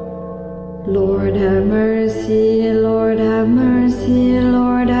 Lord have mercy, Lord have mercy,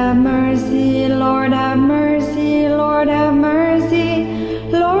 Lord have mercy, Lord have mercy, Lord have mercy,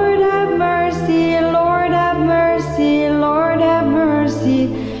 Lord have mercy, Lord have mercy, Lord have mercy,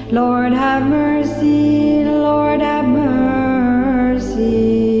 Lord have mercy, Lord have mercy.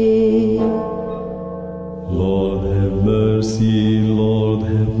 Lord have mercy, Lord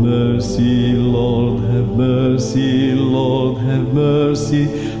have mercy, Lord have mercy, Lord have mercy,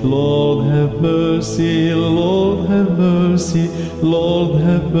 Lord have mercy, Lord have mercy, Lord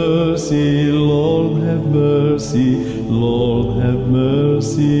have mercy, Lord have mercy, Lord have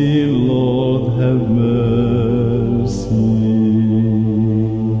mercy, Lord have mercy.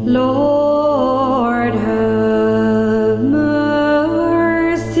 Lord have mercy,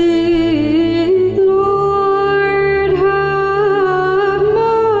 Lord have mercy,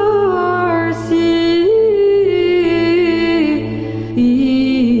 Lord have mercy.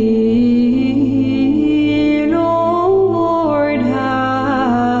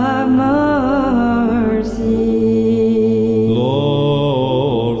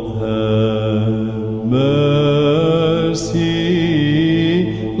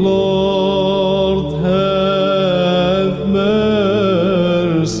 Lord have mercy, Lord have mercy,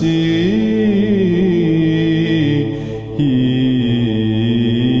 Lord have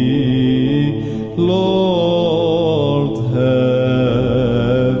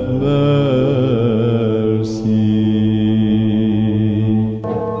mercy.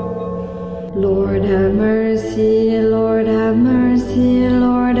 Lord have mercy, Lord have mercy,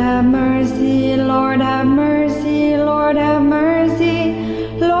 Lord have mercy, Lord have mercy, Lord have mercy,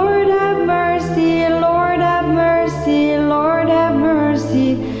 Lord have mercy, Lord have mercy, Lord have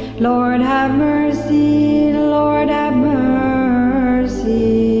mercy, Lord have mercy, Lord have mercy.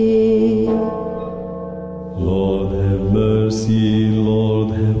 Lord have mercy,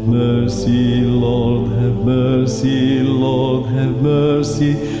 Lord have mercy, Lord have mercy, Lord have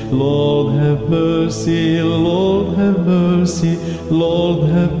mercy, Lord have mercy, Lord have mercy, Lord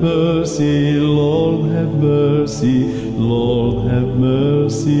have mercy, Lord have mercy, Lord have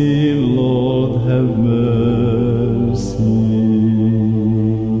mercy, Lord have mercy.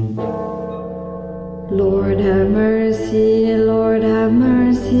 Lord have mercy, Lord have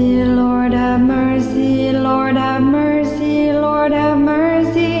mercy, Lord have mercy, Lord have mercy, Lord have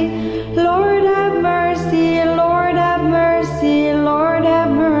mercy, Lord have mercy, Lord have mercy, Lord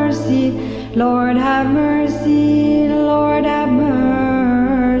have mercy, Lord have mercy, Lord have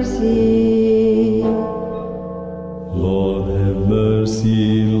mercy. Lord have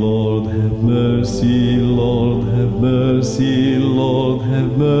mercy, Lord have mercy, Lord have mercy, Lord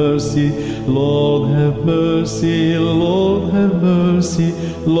have mercy, Lord have mercy, Lord have mercy,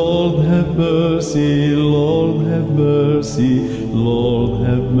 Lord have mercy, Lord have mercy, Lord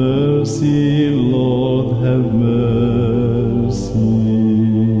have mercy, Lord have mercy.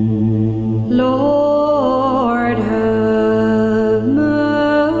 Lord have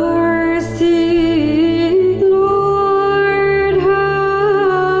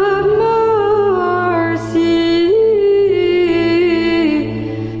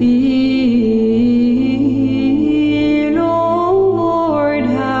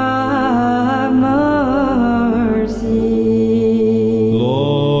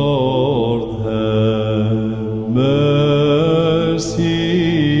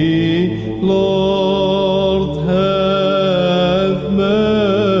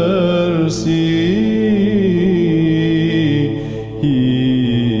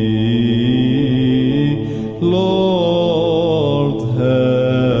Lord,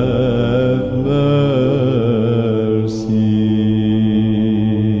 have mercy.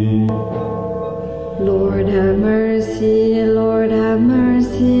 Lord have mercy, Lord have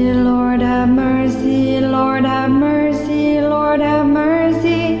mercy, Lord have mercy, Lord have mercy, Lord have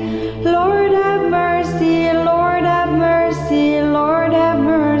mercy, Lord have mercy, Lord have mercy, Lord have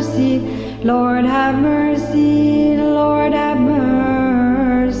mercy, Lord have mercy, Lord have mercy.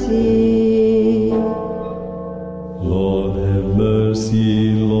 Lord have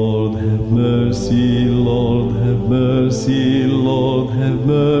mercy, Lord have mercy, Lord have mercy, Lord have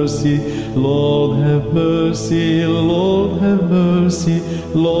mercy, Lord have mercy, Lord have mercy,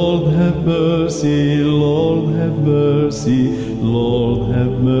 Lord have mercy, Lord have mercy, Lord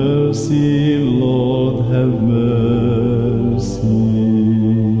have mercy, Lord have mercy.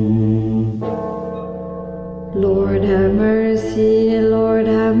 Lord have mercy, Lord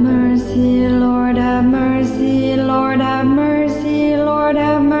have mercy, Lord have mercy, Lord have mercy, Lord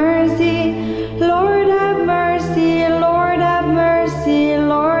have mercy, Lord have mercy, Lord have mercy,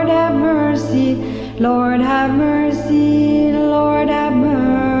 Lord have mercy, Lord have mercy, Lord have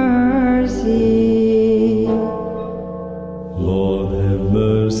mercy. Lord have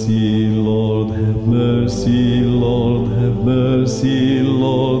mercy, Lord have mercy, Lord have mercy,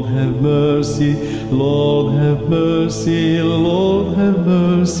 Lord have mercy, Lord have mercy, Lord have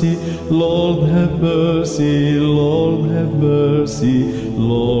mercy, Lord have mercy, Lord have mercy,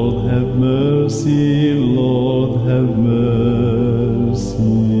 Lord have mercy, Lord have mercy.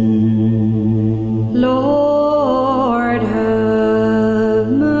 Lord have mercy,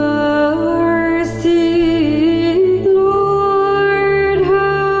 Lord have mercy,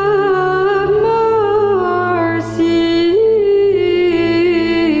 Lord have mercy.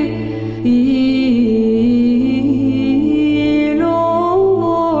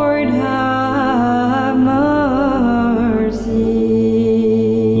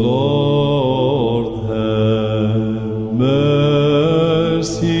 have mercy, Lord have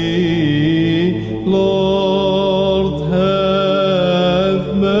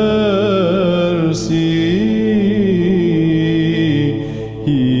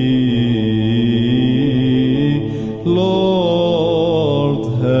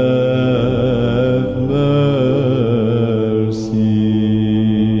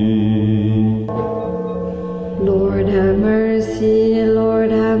Lord have mercy. Lord have mercy,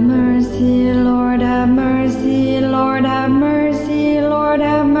 Lord have mercy, Lord have mercy, Lord have mercy, Lord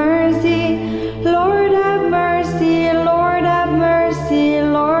have mercy, Lord have mercy, Lord have mercy,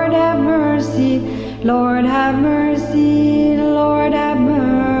 Lord have mercy, Lord have mercy, Lord have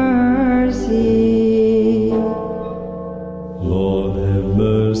mercy. Lord have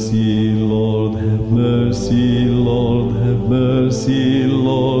mercy, Lord have mercy, Lord have mercy,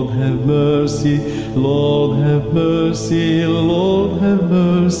 Lord have mercy, Lord have mercy, Lord have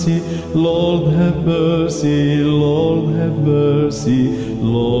mercy, Lord have mercy, Lord have mercy,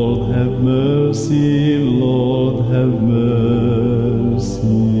 Lord have mercy, Lord have mercy.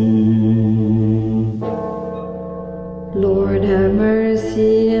 Lord have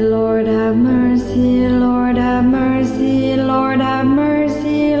mercy, Lord have mercy, Lord have mercy, Lord have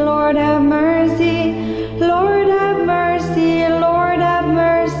mercy, Lord have mercy, Lord have mercy, Lord have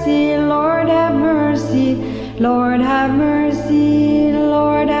mercy, Lord have mercy, Lord have mercy,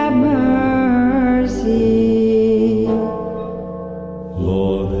 Lord have mercy.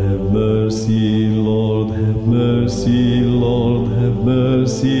 Lord have mercy, Lord have mercy, Lord have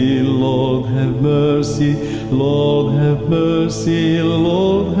mercy, Lord have mercy, Lord have mercy,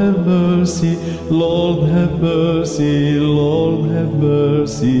 Lord have mercy, Lord have mercy, Lord have mercy, Lord have mercy, Lord have mercy. Lord have mercy, Lord have mercy, Lord have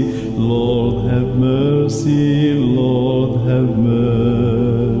mercy. Lord have mercy, Lord have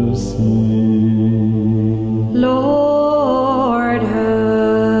mercy. Lord have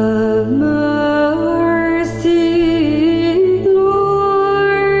mercy.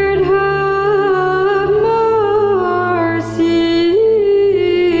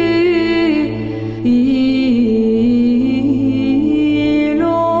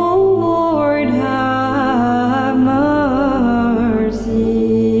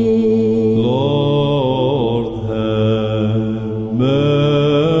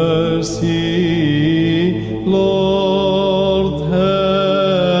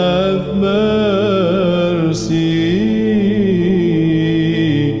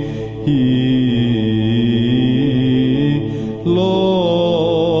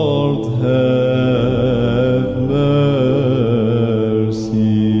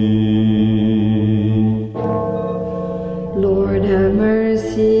 Lord have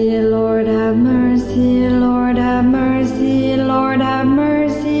mercy, Lord have mercy, Lord have mercy, Lord have mercy.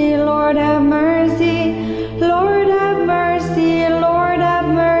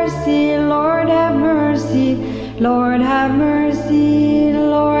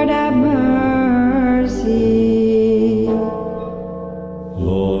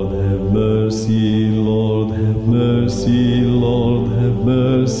 Lord have mercy, Lord have mercy, Lord have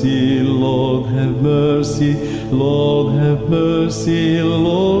mercy, Lord have mercy, Lord have mercy,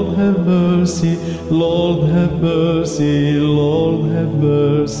 Lord have mercy, Lord have mercy, Lord have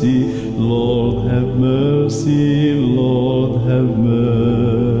mercy, Lord have mercy, Lord have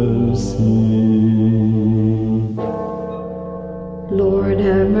mercy. Lord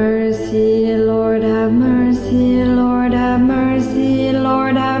have mercy, Lord have mercy, Lord have mercy,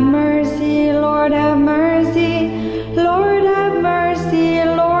 Lord have mercy, Lord have mercy, Lord have mercy,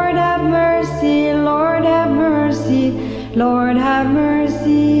 Lord have mercy, Lord have mercy, Lord have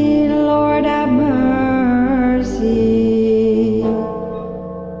mercy, Lord have mercy.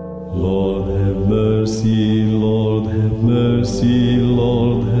 Lord have mercy, Lord have mercy,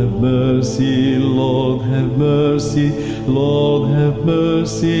 Lord have mercy, Lord have mercy, Lord have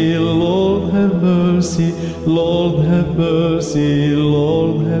mercy, Lord have mercy, Lord have mercy,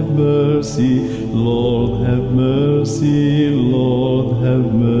 Lord have mercy, Lord have mercy, Lord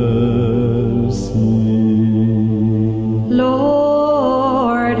have mercy.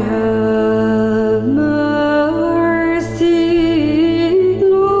 Lord have mercy,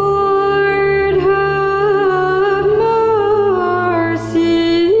 Lord have mercy, Lord have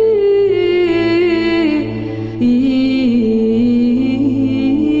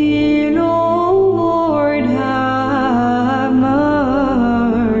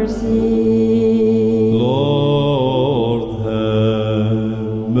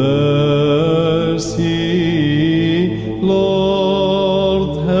Lord have mercy, Lord have mercy.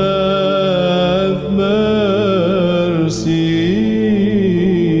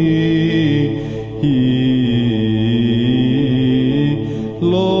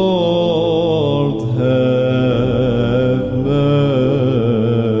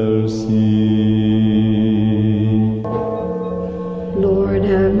 Lord have mercy. Lord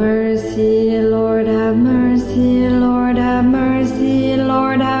have mercy, Lord have mercy, Lord have mercy,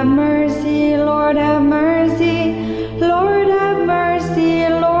 Lord have mercy, Lord have mercy, Lord have mercy,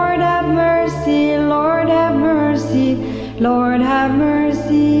 Lord have mercy, Lord have mercy, Lord have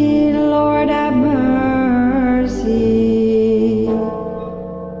mercy, Lord have mercy.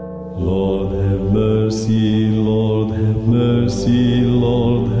 Lord have mercy, Lord have mercy,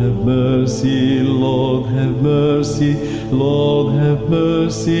 Lord have mercy, Lord have mercy, Lord have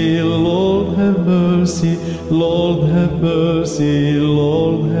mercy, Lord have mercy, Lord have mercy,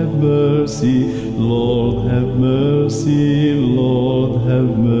 Lord have mercy, Lord have mercy, Lord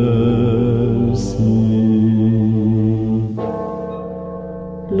have mercy.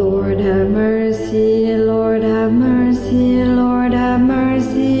 Lord have mercy, Lord have mercy, Lord have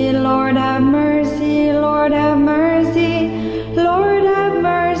mercy, Lord have mercy, Lord have mercy, Lord have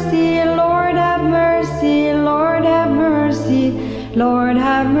mercy, Lord have mercy, Lord have mercy, Lord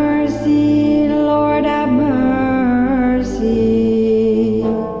have mercy, Lord have mercy.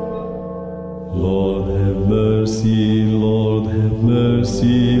 Lord have mercy, Lord have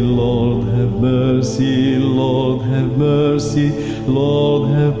mercy, Lord have mercy, Lord have mercy, Lord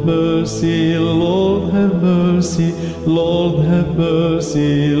have mercy, Lord have mercy, Lord have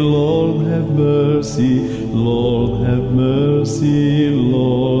mercy, Lord have mercy, Lord have mercy,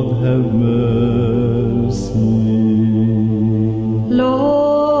 Lord have mercy. Lord have mercy,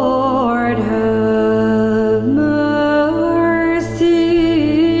 Lord have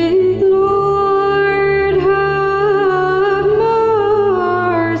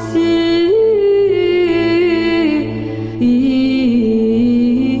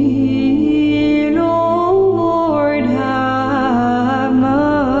Lord have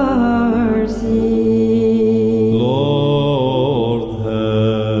mercy. Lord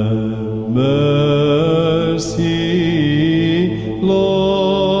have mercy.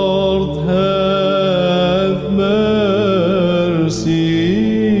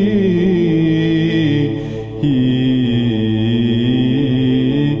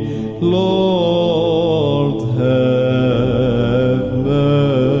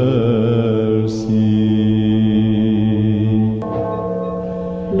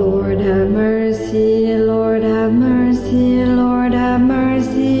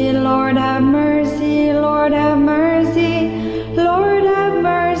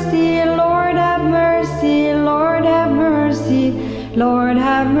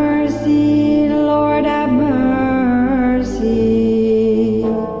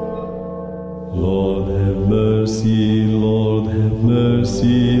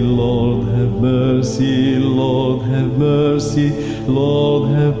 mercy, Lord have mercy, Lord have mercy, Lord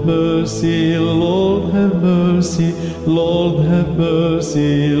have mercy, Lord have mercy, Lord have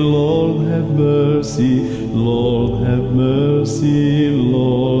mercy, Lord have mercy, Lord have mercy,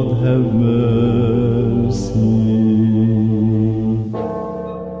 Lord have mercy.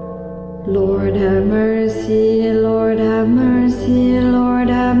 Lord have mercy, Lord have mercy, Lord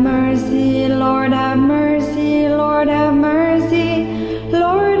have mercy, Lord have mercy, Lord have mercy,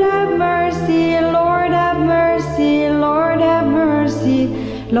 Lord have mercy, Lord have mercy, Lord have mercy,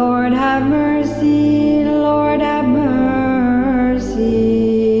 Lord have mercy, Lord have mercy.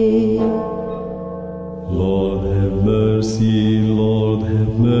 Lord have mercy, Lord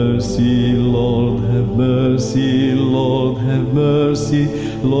have mercy, Lord have mercy, Lord have mercy,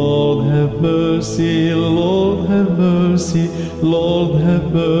 Lord have mercy, Lord have mercy, Lord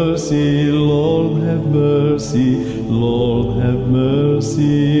have mercy, Lord have mercy, Lord have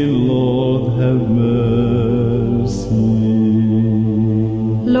mercy, Lord have mercy.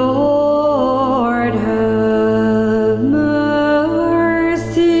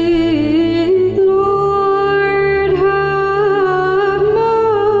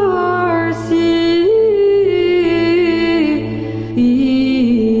 have mercy, Lord have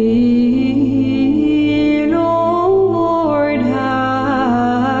mercy, Lord have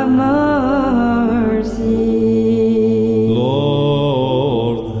mercy. Lord have mercy, Lord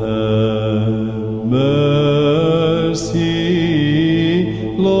have mercy, Lord have mercy.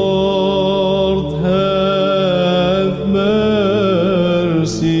 Lord have mercy,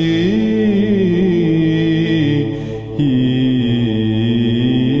 Lord have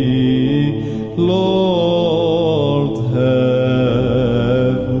mercy,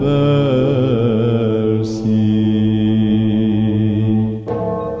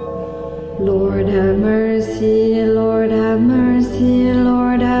 Lord have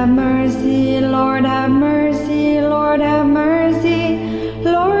mercy, Lord have mercy, Lord have mercy,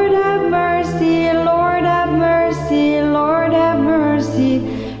 Lord have mercy, Lord have mercy, Lord have mercy,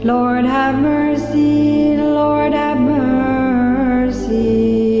 Lord have mercy, Lord have mercy.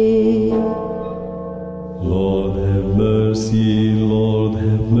 Lord have mercy, Lord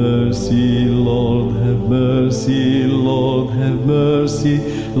have mercy, Lord have mercy, Lord have mercy,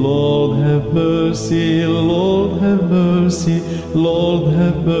 Lord have mercy, Lord have mercy, Lord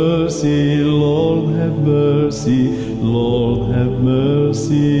have mercy, Lord have mercy, Lord have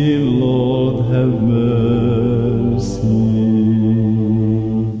mercy, Lord have mercy.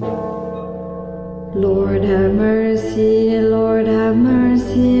 Lord have mercy, Lord have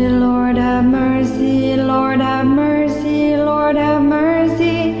mercy, Lord have mercy, Lord have mercy, Lord have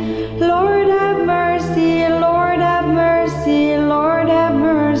mercy, Lord have mercy, Lord have mercy, Lord have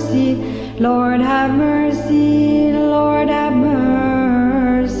mercy, Lord have mercy, Lord have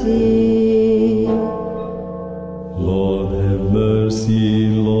mercy. Lord have mercy,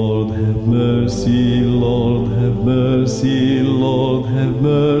 Lord have mercy, Lord have mercy, Lord have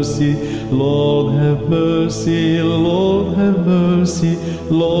mercy, Lord have mercy, Lord have mercy,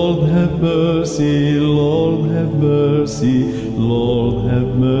 Lord have mercy, Lord have mercy, Lord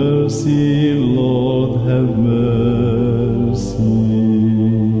have mercy, Lord have mercy.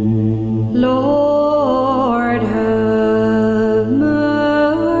 Lord have mercy,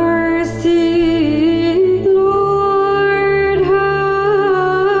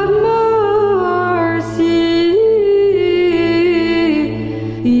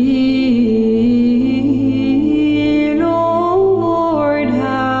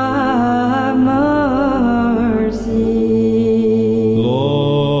 Lord have mercy, Lord have mercy.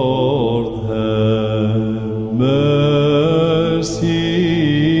 Lord have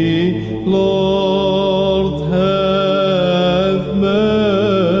mercy, Lord have mercy,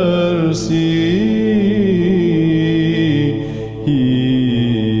 Lord have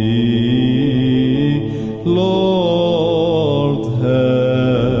mercy.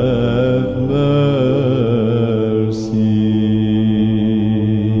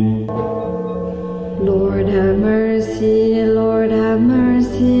 Lord have mercy, Lord have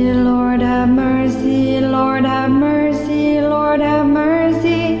mercy, Lord have mercy, Lord have mercy, Lord have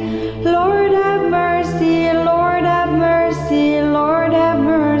mercy, Lord have mercy, Lord have mercy, Lord have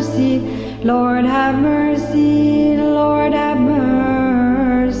mercy, Lord have mercy, Lord have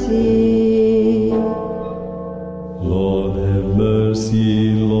mercy. Lord have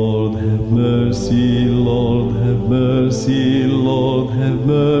mercy, Lord have mercy, Lord have mercy, Lord have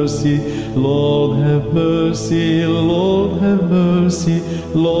mercy, Lord have mercy, Lord have mercy,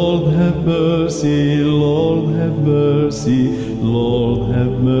 Lord have mercy, Lord have mercy, Lord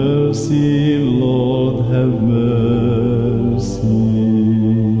have mercy, Lord have mercy.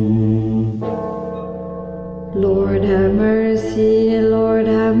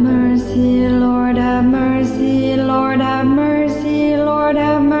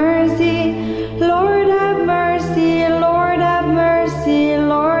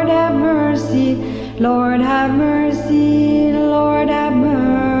 mercy, Lord have mercy, Lord have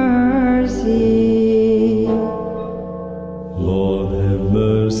mercy. Lord have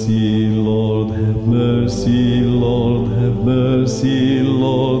mercy, Lord have mercy, Lord have mercy,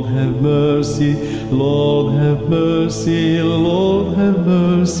 Lord have mercy, Lord have mercy, Lord have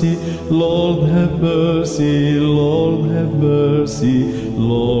mercy, Lord have mercy, Lord have mercy,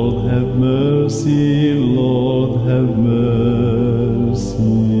 Lord have mercy, Lord have mercy.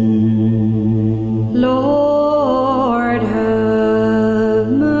 Lord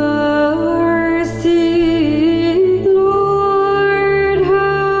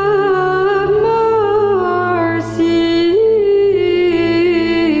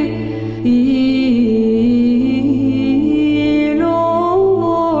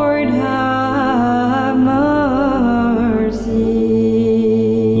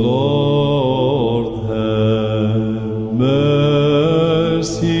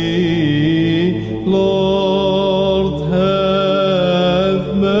mercy, Lord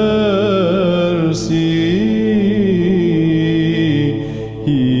have mercy, Lord have mercy.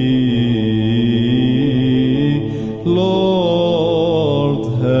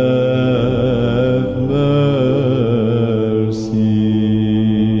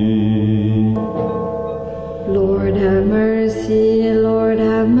 Lord have mercy, Lord have mercy, Lord have mercy. Lord have mercy, Lord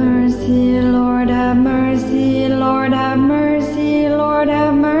have mercy, Lord have mercy, Lord have mercy, Lord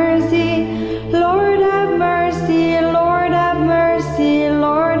have mercy, Lord have mercy, Lord have mercy,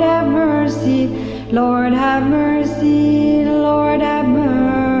 Lord have mercy, Lord have mercy, Lord have mercy.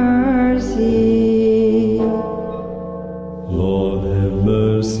 Lord have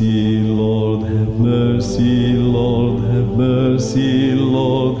mercy, Lord have mercy, Lord have mercy,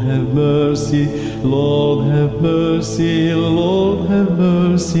 Lord have mercy, Lord have mercy, Lord have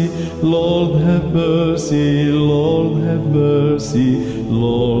mercy, Lord have mercy, Lord have mercy,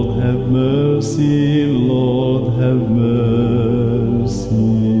 Lord have mercy, Lord have mercy.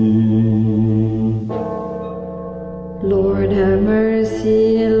 Lord have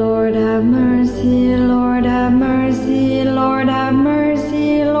mercy, Lord have mercy, Lord have mercy, Lord have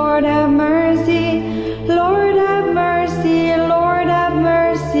mercy, Lord have mercy, Lord have mercy, Lord have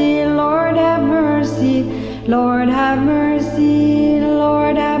mercy, Lord have mercy, Lord have mercy,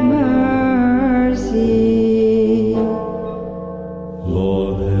 Lord have mercy.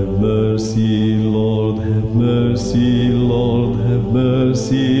 Lord have mercy, Lord have mercy, Lord have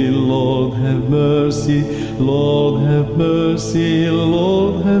mercy, Lord have mercy, Lord have mercy,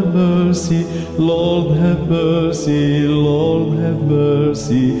 Lord have mercy, Lord have mercy, Lord have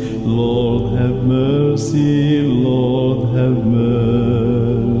mercy, Lord have mercy, Lord have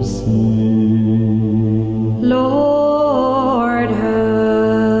mercy. Lord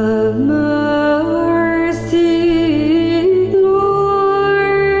have mercy,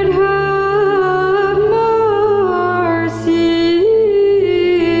 Lord have mercy, Lord have mercy.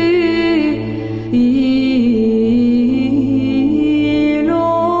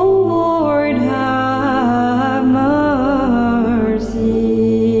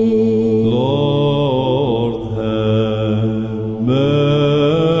 Lord have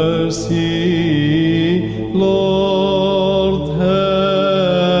mercy, Lord have mercy,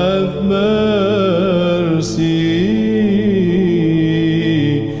 Lord have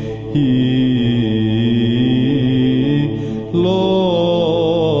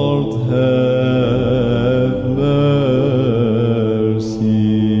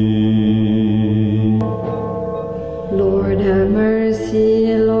Lord have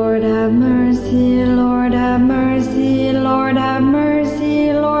mercy, Lord have mercy, Lord have mercy, Lord have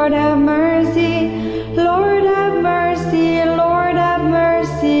mercy, Lord have mercy, Lord have mercy, Lord have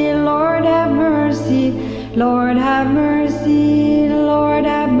mercy, Lord have mercy, Lord have mercy, Lord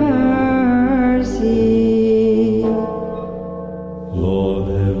have mercy. Lord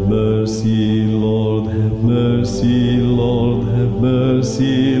have mercy, Lord have mercy, Lord have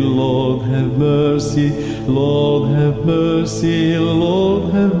mercy, Lord have mercy, Lord have mercy,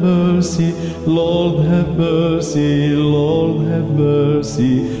 Lord have mercy, Lord have mercy, Lord have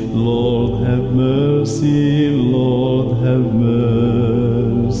mercy, Lord have mercy, Lord have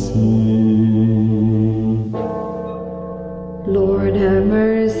mercy. Lord have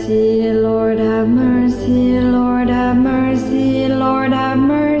mercy, Lord have mercy, Lord have mercy, Lord have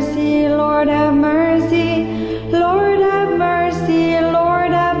mercy, Lord have mercy, Lord have mercy,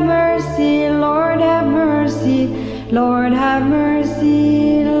 Lord have mercy, Lord have mercy, Lord have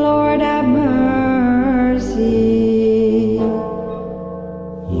mercy, Lord have mercy.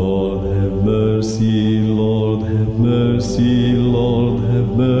 Lord have mercy, Lord have mercy, Lord have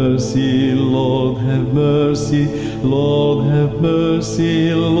mercy, Lord have mercy, Lord have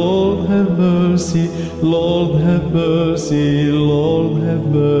mercy, Lord have mercy, Lord have mercy, Lord have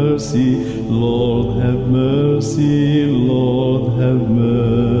mercy, Lord have mercy, Lord have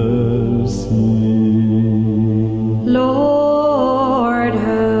mercy.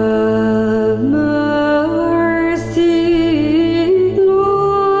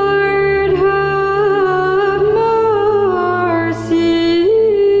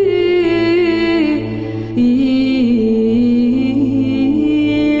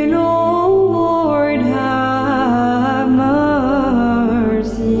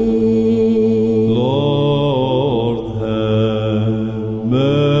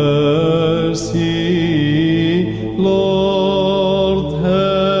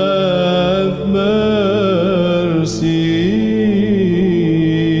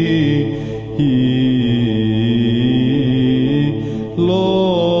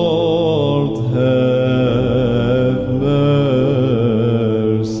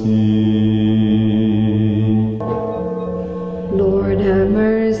 Lord have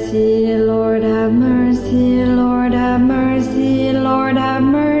mercy, Lord have mercy, Lord have mercy. Lord have mercy, Lord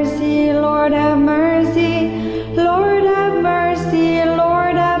have mercy, Lord have mercy. Lord have mercy, Lord have mercy, Lord have mercy, Lord have mercy, Lord have mercy,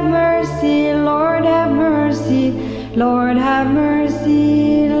 Lord have mercy, Lord have mercy, Lord have mercy, Lord have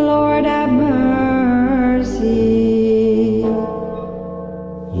mercy, Lord have mercy.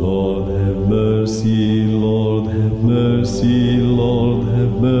 Lord have mercy, Lord have mercy, Lord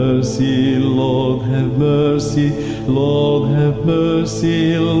have mercy, Lord have mercy, Lord have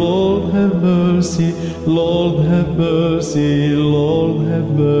mercy, Lord have mercy, Lord have mercy, Lord have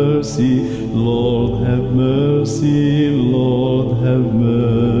mercy, Lord have mercy, Lord have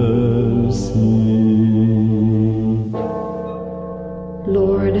mercy.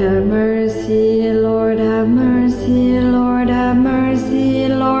 Lord have mercy, Lord have mercy, Lord have mercy,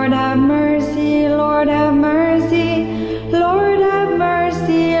 Lord have mercy, Lord have mercy, Lord have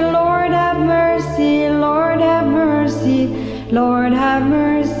mercy, Lord have mercy, Lord have mercy, Lord have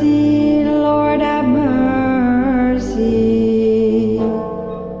mercy, Lord have mercy.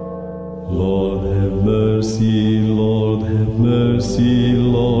 Lord have mercy, Lord have mercy,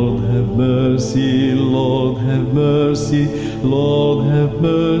 Lord have mercy, Lord have mercy, Lord have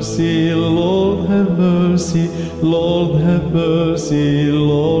mercy, Lord have mercy, Lord have mercy,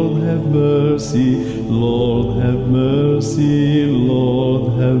 Lord have mercy, Lord have mercy,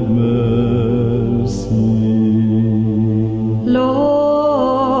 Lord have mercy.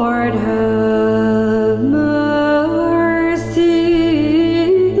 Lord have mercy,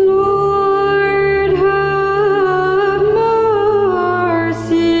 Lord have mercy, Lord have mercy.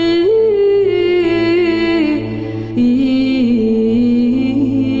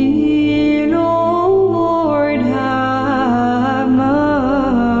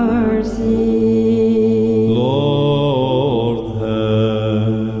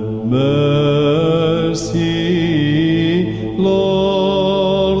 Lord have mercy, Lord have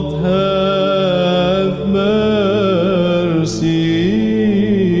mercy, Lord have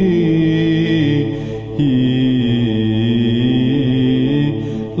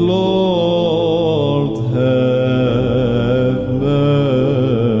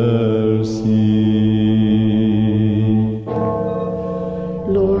mercy.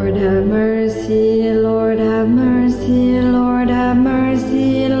 Lord have mercy, Lord have mercy, Lord have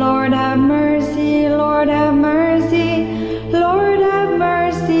mercy, Lord have mercy, Lord have mercy, Lord have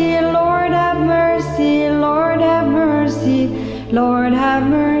mercy, Lord have mercy, Lord have mercy, Lord have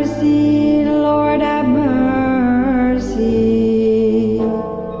mercy, Lord have mercy.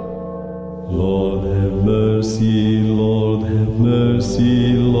 Lord have mercy, Lord have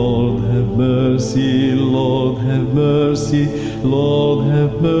mercy, Lord have mercy, Lord have mercy, Lord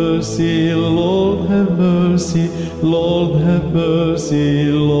have mercy, Lord have mercy, Lord have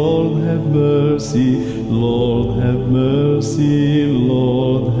mercy, Lord have mercy, Lord have mercy,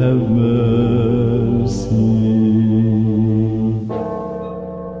 Lord have mercy.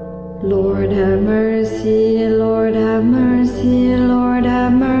 Lord have mercy, Lord have mercy, Lord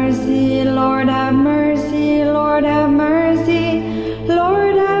have mercy, Lord have mercy, Lord have mercy,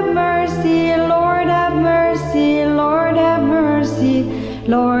 Lord have mercy, Lord have mercy, Lord have mercy,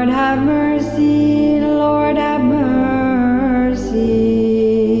 Lord have mercy, Lord have mercy.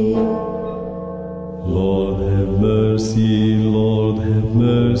 Lord have mercy, Lord have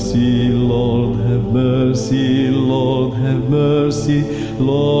mercy, Lord have mercy, Lord have mercy,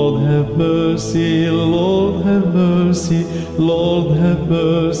 Lord have mercy, Lord have mercy, Lord have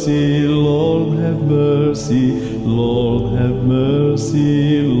mercy, Lord have mercy, Lord have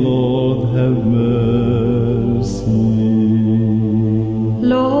mercy, Lord have mercy.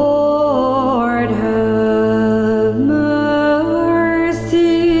 Lord have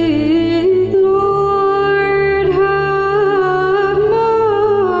mercy,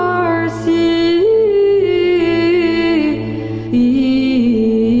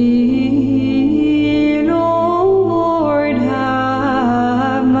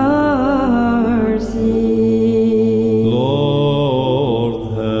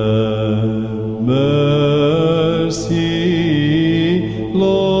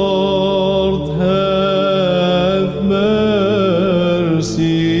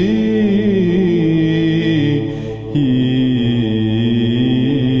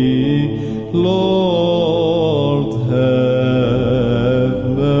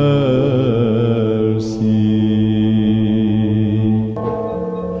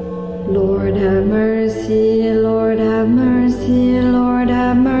 have mercy, Lord have mercy, Lord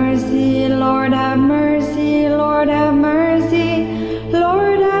have mercy, Lord have mercy, Lord have mercy,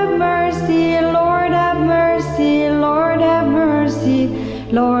 Lord have mercy, Lord have mercy, Lord have mercy,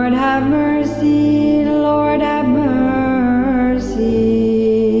 Lord have mercy, Lord have mercy.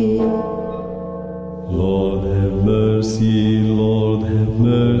 Lord have mercy, Lord have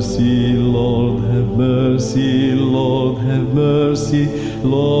mercy, Lord have mercy, Lord have mercy,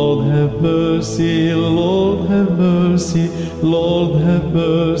 Lord have mercy, Lord have mercy, Lord have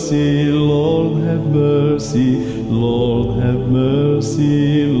mercy, Lord have mercy, Lord have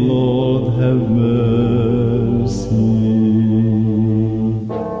mercy, Lord have mercy.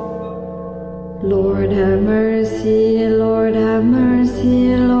 Lord have mercy, Lord have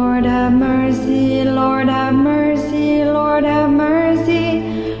mercy, Lord have mercy, Lord have mercy, Lord have mercy,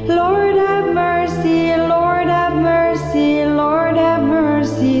 Lord have mercy, Lord have mercy, Lord have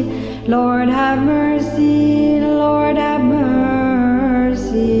mercy, Lord have mercy, Lord have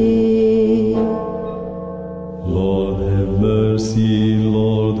mercy. Lord have mercy,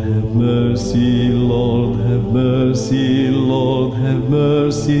 Lord have mercy, Lord have mercy, Lord have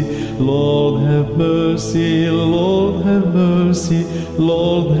mercy, Lord have mercy, Lord have mercy,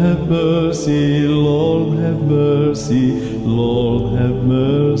 Lord have mercy, Lord have mercy, Lord have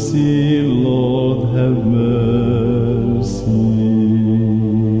mercy, Lord have mercy.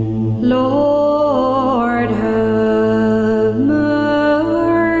 Lord have mercy,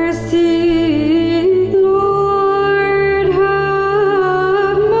 Lord have mercy,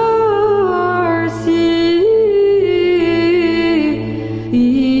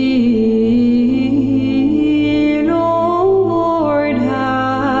 Lord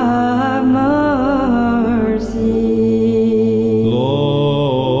have mercy.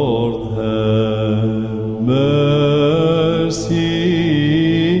 Lord have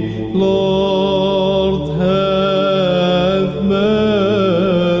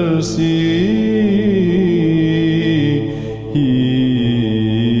mercy, Lord have mercy.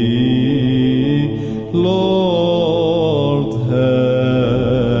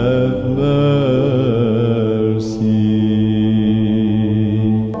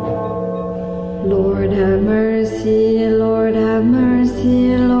 Lord have mercy. Lord have mercy, Lord have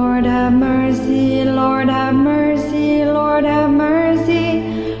mercy, Lord have mercy, Lord have mercy, Lord have mercy,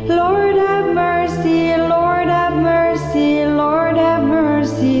 Lord have mercy, Lord have mercy, Lord have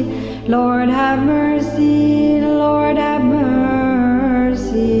mercy, Lord have mercy, Lord have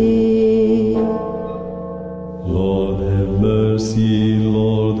mercy. Lord have mercy,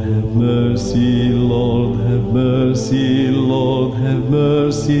 Lord have mercy, Lord have mercy, Lord have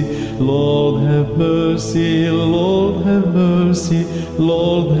mercy, Lord have mercy, Lord have mercy,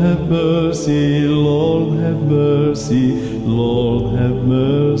 Lord have mercy, Lord have mercy, Lord have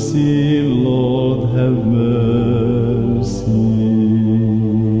mercy, Lord have mercy.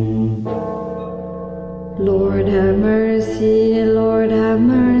 Lord have mercy, Lord have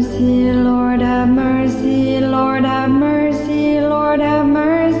mercy, Lord have mercy, Lord have mercy, Lord have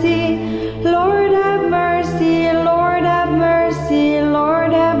mercy, Lord have mercy, Lord have mercy,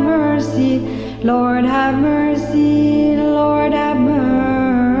 Lord have mercy, Lord have mercy, Lord have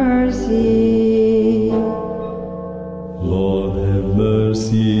mercy. Lord have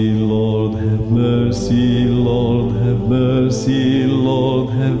mercy, Lord have mercy, Lord have mercy, Lord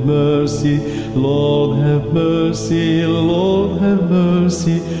have mercy, Lord have mercy, Lord have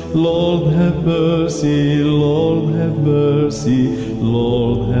mercy, Lord have mercy, Lord have mercy, Lord have mercy, Lord have mercy. Lord have mercy, Lord have mercy, Lord have mercy.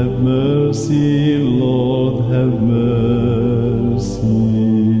 Lord have mercy, Lord have mercy.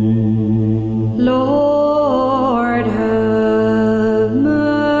 Lord have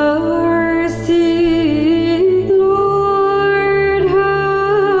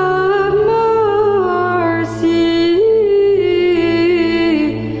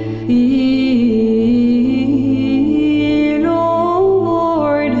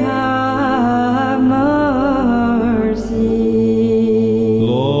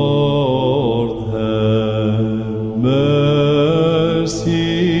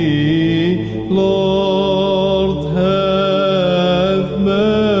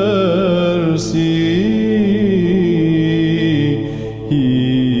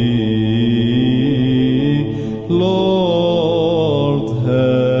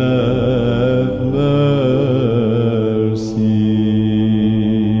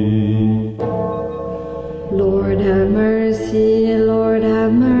mercy. Lord have mercy, Lord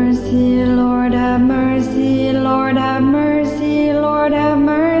have mercy, Lord have mercy, Lord have mercy, Lord have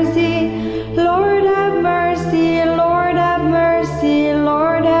mercy, Lord have mercy, Lord have mercy,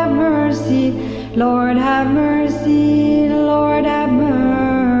 Lord have mercy, Lord have mercy, Lord have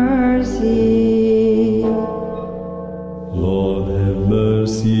mercy.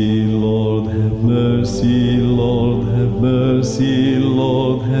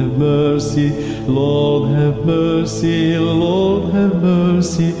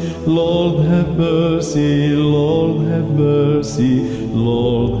 mercy, Lord have mercy, Lord have mercy,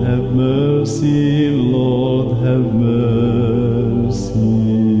 Lord have mercy, Lord have mercy.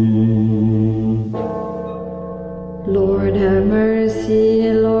 Lord have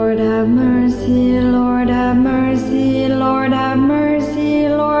mercy, Lord have mercy, Lord have mercy, Lord have mercy,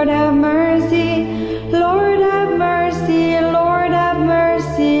 Lord have mercy, Lord have mercy, Lord have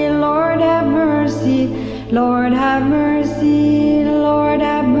mercy, Lord have mercy, Lord have mercy, Lord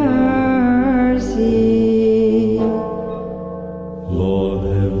have mercy. Lord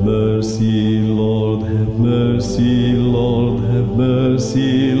have mercy, Lord have mercy, Lord have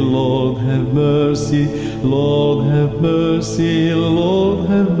mercy, Lord have mercy, Lord have mercy, Lord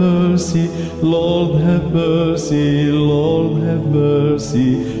have mercy, Lord have mercy, Lord have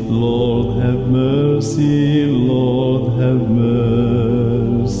mercy, Lord have mercy, Lord have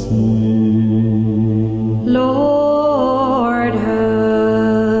mercy. Lord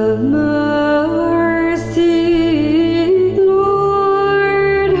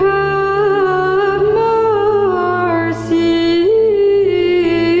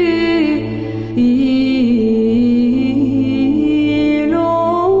mercy, Lord have mercy, Lord have mercy.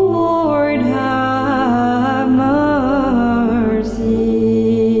 Lord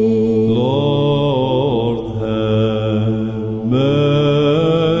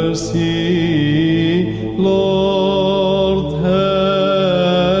have mercy,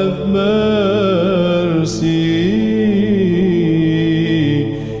 Lord have mercy,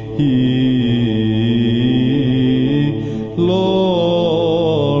 Lord have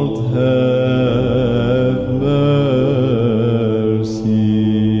mercy.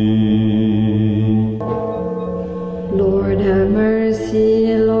 Lord have mercy,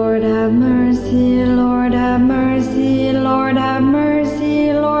 Lord have mercy, Lord have mercy, Lord have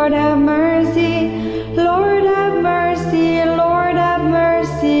mercy, Lord have mercy, Lord have mercy, Lord have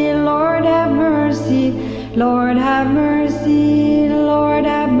mercy, Lord have mercy, Lord have mercy, Lord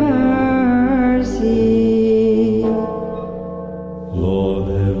have mercy. Lord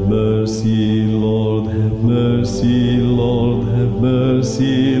have mercy, Lord have mercy, Lord have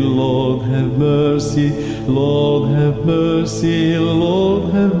mercy, Lord have mercy, Lord have mercy, Lord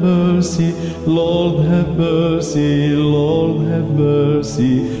have mercy, Lord have mercy, Lord have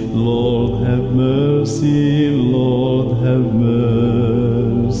mercy, Lord have mercy, Lord have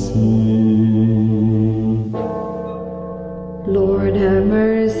mercy. Lord have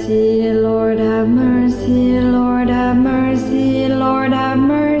mercy, Lord have mercy, Lord have mercy, Lord have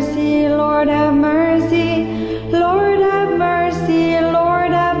mercy, Lord have mercy, Lord have mercy,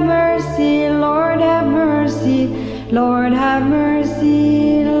 Lord have mercy, Lord have mercy, Lord have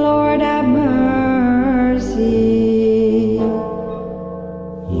mercy, Lord have mercy.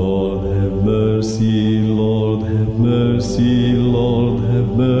 Lord have mercy, Lord have mercy, Lord have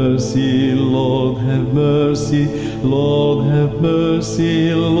mercy, Lord have mercy, Lord have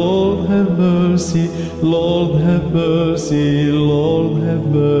mercy, Lord have mercy, Lord have mercy, Lord have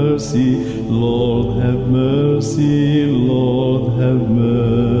mercy, Lord have mercy, Lord have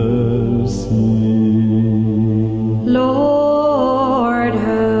mercy. Lord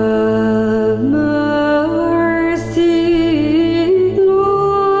have mercy, Lord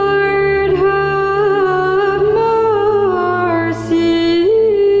have mercy, Lord have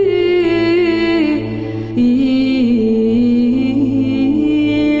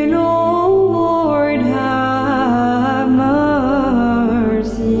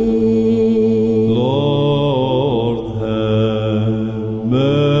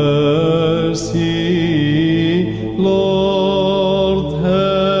mercy. Lord have mercy, Lord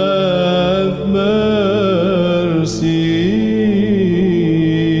have mercy, Lord have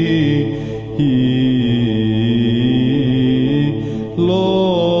mercy.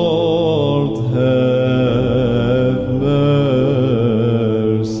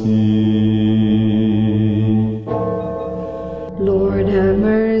 Lord have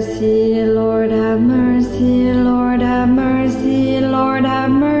mercy, Lord have mercy, Lord have mercy, Lord have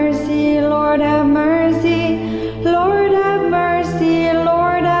mercy, Lord have mercy, Lord have mercy,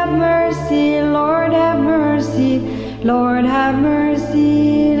 Lord have mercy, Lord have mercy, Lord have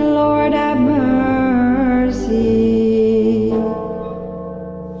mercy, Lord have mercy.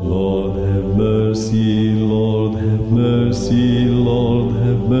 Lord have mercy, Lord have mercy, Lord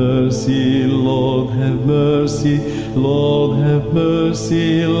have mercy, Lord have mercy, Lord have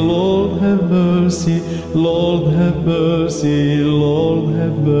mercy, Lord have mercy, Lord have mercy, Lord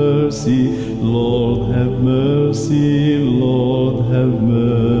have mercy, Lord have mercy, Lord have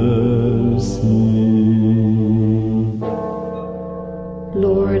mercy.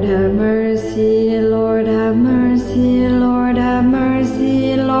 Lord have mercy, Lord have mercy, Lord have mercy,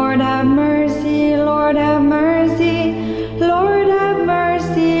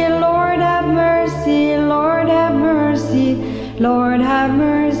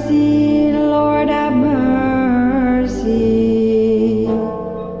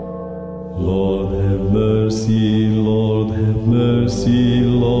 mercy, Lord have mercy,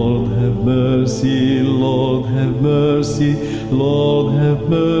 Lord have mercy, Lord have mercy, Lord have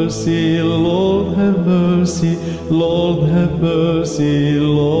mercy, Lord have mercy, Lord have mercy,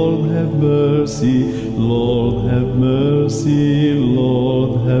 Lord have mercy, Lord have mercy,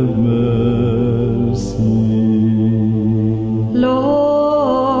 Lord have mercy.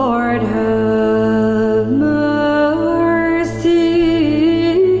 Lord have mercy,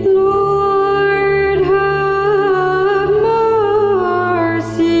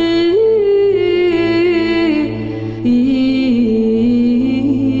 Lord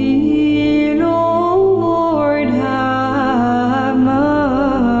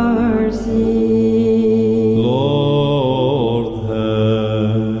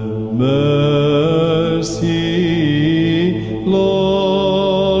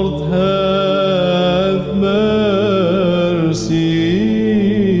have mercy,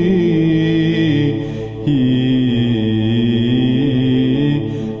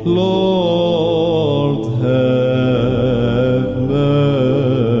 Lord have mercy.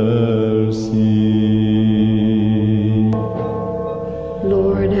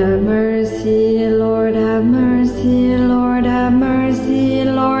 Lord have mercy, Lord have mercy, Lord have mercy. Lord have mercy, Lord have mercy, Lord have mercy,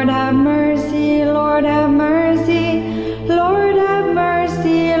 Lord have mercy, Lord have mercy, Lord have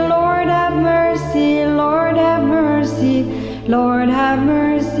mercy, Lord have mercy, Lord have mercy, Lord have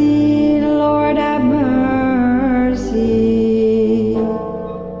mercy, Lord have mercy.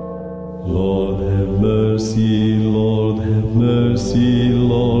 Lord have mercy, Lord have mercy,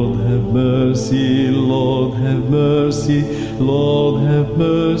 Lord have mercy, Lord have mercy, Lord have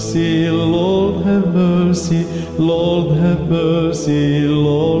mercy, Lord have mercy, Lord have mercy,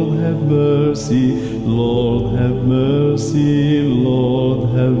 Lord have mercy, Lord have mercy, Lord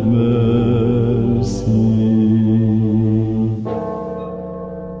have mercy.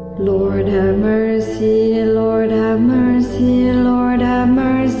 Lord have mercy, Lord have mercy, Lord have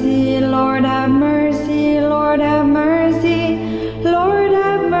mercy, Lord have mercy, Lord have mercy, Lord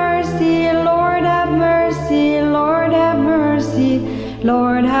have mercy, Lord have mercy, Lord have mercy,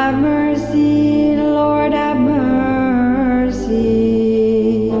 Lord have mercy, Lord have mercy.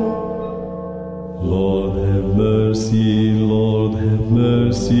 Lord have mercy, Lord have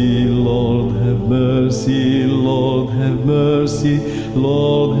mercy, Lord have mercy, Lord have mercy,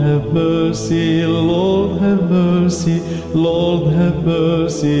 Lord have mercy, Lord have mercy, Lord have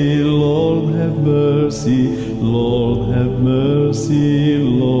mercy, Lord have mercy, Lord have mercy,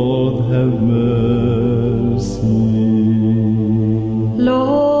 Lord have mercy.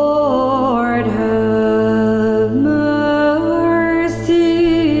 Lord have mercy,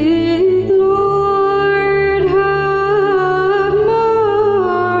 Lord have mercy, Lord have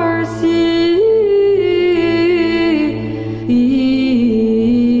mercy. Lord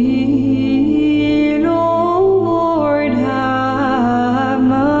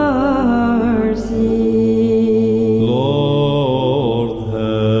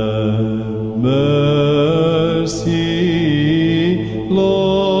have mercy,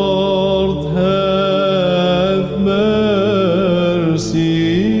 Lord have mercy,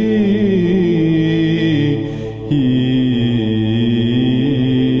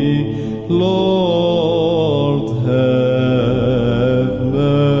 Lord have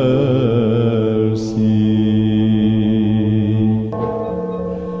mercy.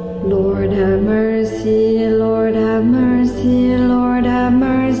 Lord have mercy, Lord have mercy, Lord have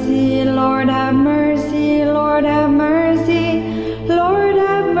mercy, Lord have mercy, Lord have mercy, Lord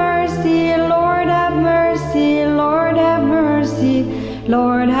have mercy, Lord have mercy, Lord have mercy,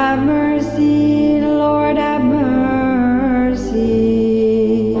 Lord have mercy, Lord have mercy.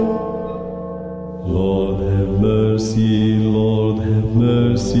 Lord have mercy, Lord have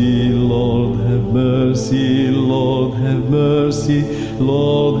mercy, Lord have mercy, Lord have mercy,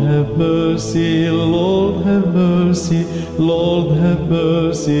 Lord have mercy, Lord have mercy, Lord have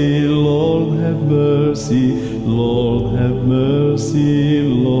mercy, Lord have mercy, Lord have mercy,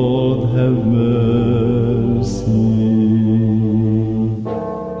 Lord have mercy.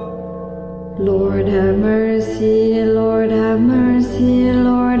 Lord have mercy, Lord have mercy,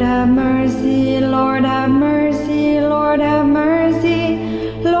 Lord have mercy, Lord have mercy, Lord have mercy,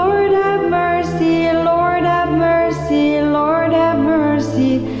 Lord have mercy, Lord have mercy, Lord have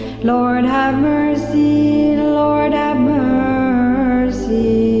mercy, Lord have mercy, Lord have mercy.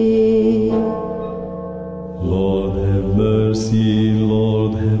 Lord have mercy,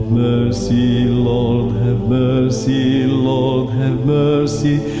 Lord have mercy, Lord have mercy, Lord have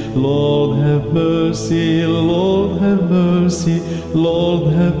mercy, Lord have mercy, Lord have mercy,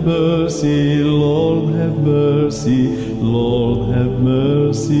 Lord have mercy, Lord have mercy, Lord have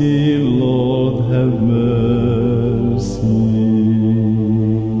mercy, Lord have mercy.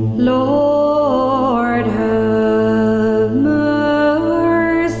 Lord have mercy,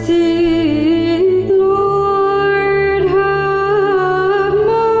 Lord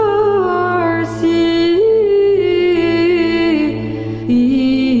have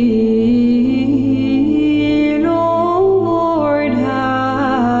mercy,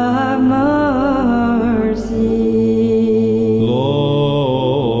 Lord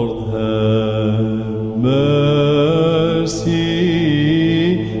have mercy.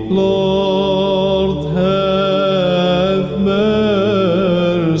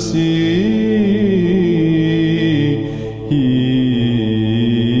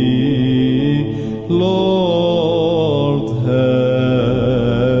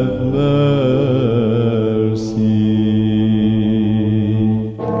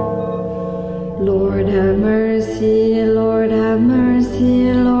 Lord have mercy, Lord have mercy, Lord have mercy. Lord have mercy, Lord have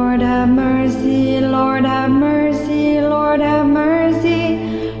mercy, Lord have mercy, Lord have mercy, Lord have mercy,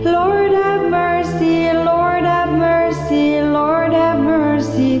 Lord have mercy, Lord have mercy, Lord have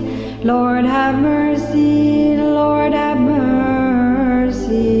mercy, Lord have mercy, Lord have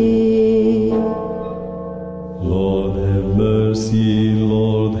mercy. Lord have mercy,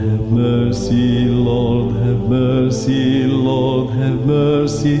 Lord have mercy, Lord have mercy, Lord have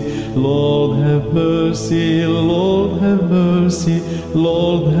mercy, Lord have mercy, Lord have mercy,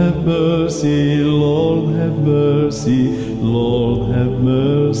 Lord have mercy, Lord have mercy, Lord have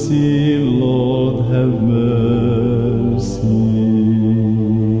mercy, Lord have mercy.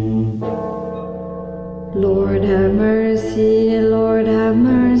 Lord have mercy, Lord have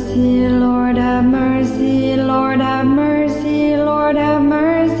mercy, Lord have mercy, Lord have mercy, Lord have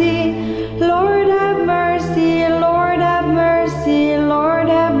mercy, Lord have mercy, Lord have mercy, Lord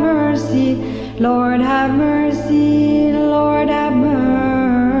have mercy, Lord have mercy, Lord have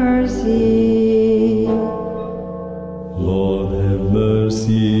mercy. Lord have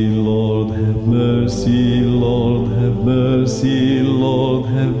mercy, Lord have mercy, Lord have mercy, Lord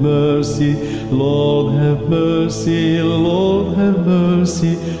have mercy, Lord have mercy, Lord have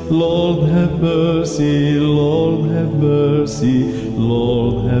mercy, Lord have mercy, Lord have mercy,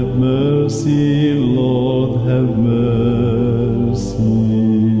 Lord have mercy, Lord have mercy.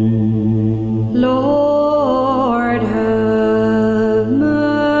 Lord have mercy,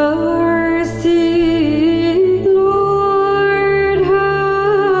 Lord have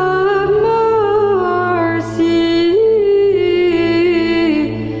mercy, Lord have mercy.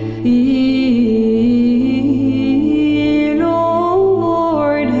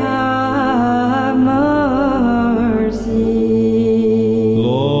 Lord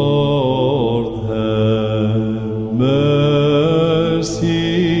have mercy,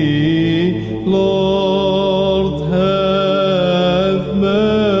 Lord have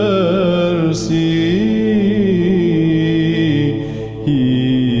mercy, Lord have mercy.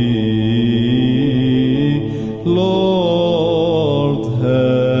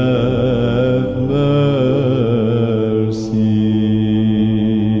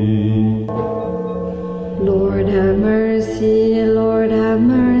 Lord have mercy, Lord have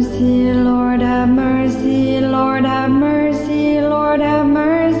mercy, Lord have mercy, Lord have mercy, Lord have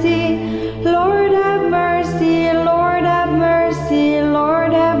mercy, Lord have mercy, Lord have mercy,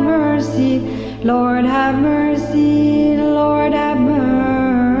 Lord have mercy, Lord have mercy, Lord have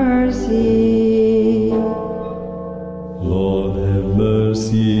mercy. Lord have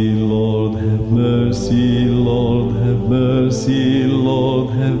mercy, Lord have mercy, Lord have mercy, Lord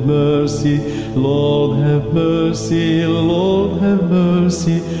have mercy, Lord have mercy, Lord have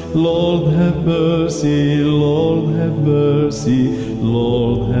mercy, Lord have mercy, Lord have mercy,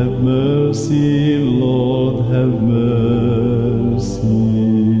 Lord have mercy, Lord have mercy.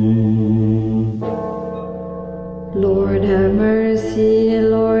 Lord have mercy,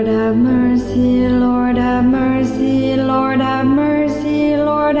 Lord have mercy, Lord have mercy, Lord have mercy,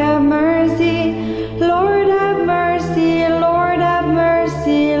 Lord have mercy, Lord have mercy, Lord have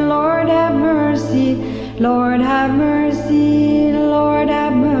mercy, Lord have mercy, Lord have mercy, Lord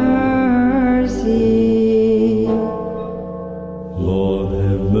have mercy. Lord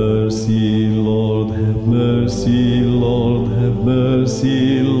have mercy, Lord have mercy, Lord have mercy.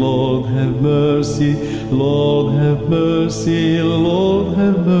 mercy, Lord have mercy, Lord have mercy, Lord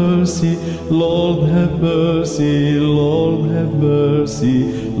have mercy, Lord have mercy, Lord have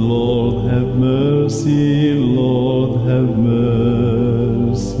mercy, Lord have mercy, Lord have mercy.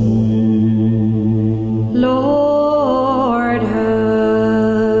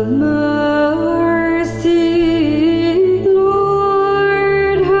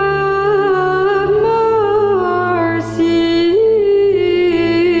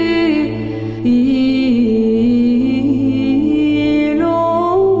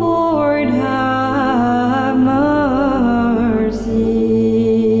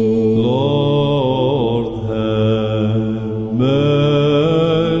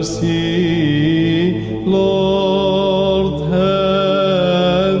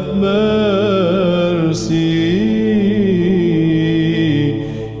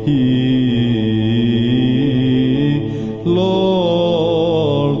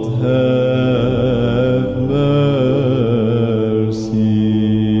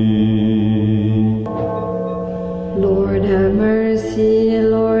 Lord have mercy,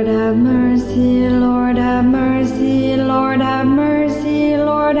 Lord have mercy, Lord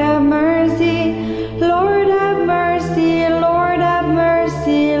have mercy. Lord have mercy, Lord have mercy,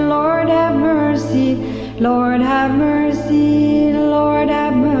 Lord have mercy. Lord have mercy, Lord have mercy, Lord have mercy, Lord have mercy, Lord have mercy, Lord have mercy, Lord have mercy, Lord have mercy, Lord have mercy, Lord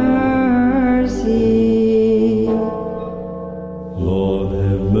have mercy. Lord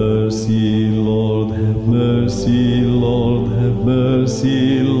have mercy, Lord have mercy, Lord have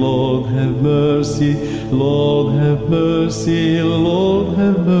mercy, Lord have mercy, Lord have mercy, Lord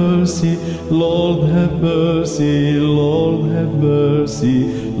have mercy, Lord have mercy, Lord have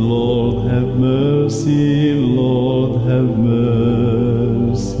mercy, Lord have mercy, Lord have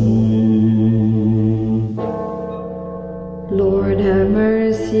mercy. Lord have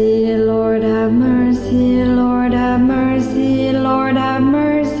mercy, Lord have mercy, Lord have mercy, Lord have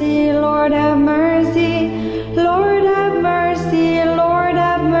mercy, Lord have mercy, Lord have mercy, Lord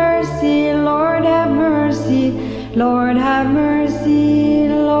have mercy, Lord have mercy, Lord have mercy,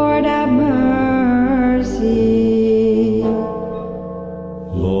 Lord have mercy.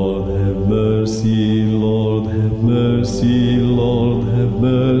 Lord have mercy, Lord have mercy, Lord have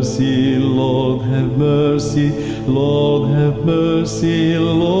mercy, Lord have mercy, Lord have mercy,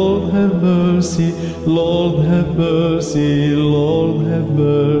 Lord have mercy, Lord have mercy, Lord have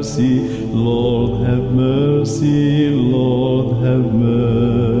mercy, Lord have mercy, Lord have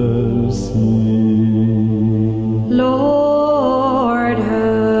mercy. Lord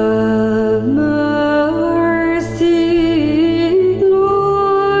have mercy,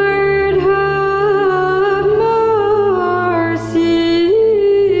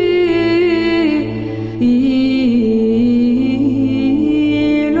 Lord have mercy, Lord have mercy.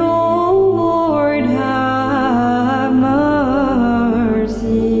 Lord have mercy, Lord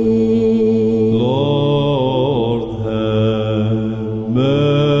have mercy, Lord have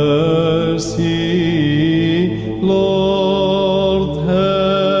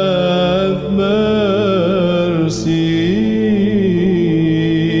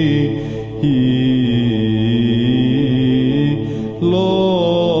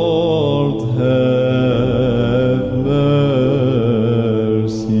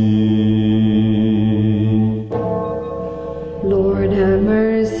mercy. Lord have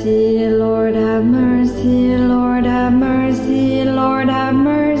mercy, Lord have mercy, Lord have mercy, Lord have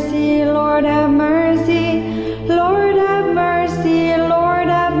mercy, Lord have mercy, Lord have mercy, Lord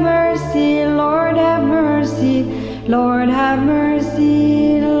have mercy, Lord have mercy, Lord have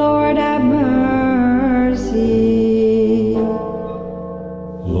mercy, Lord have mercy.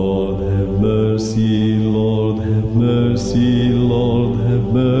 Lord have mercy, Lord have mercy, Lord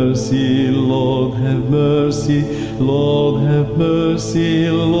have mercy, Lord have mercy, Lord have mercy,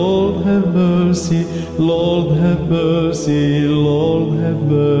 Lord have mercy, Lord have mercy, Lord have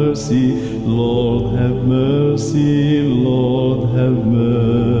mercy, Lord have mercy, Lord have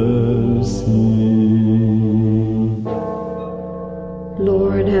mercy.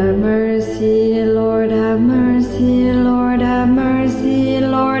 Lord have mercy, Lord have mercy, Lord have mercy,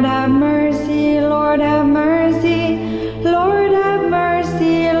 Lord have mercy, Lord have mercy, Lord have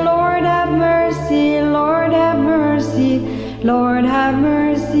mercy, Lord have mercy, Lord have mercy, Lord have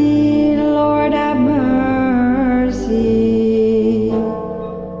mercy, Lord have mercy.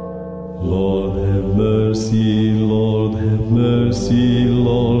 Lord have mercy, Lord have mercy,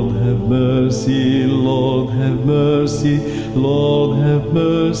 Lord have mercy, Lord have mercy, Lord have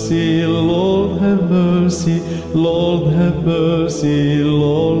mercy, Lord have mercy, Lord have mercy,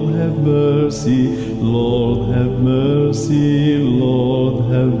 Lord have mercy, Lord have mercy, Lord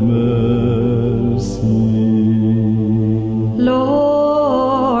have mercy. Lord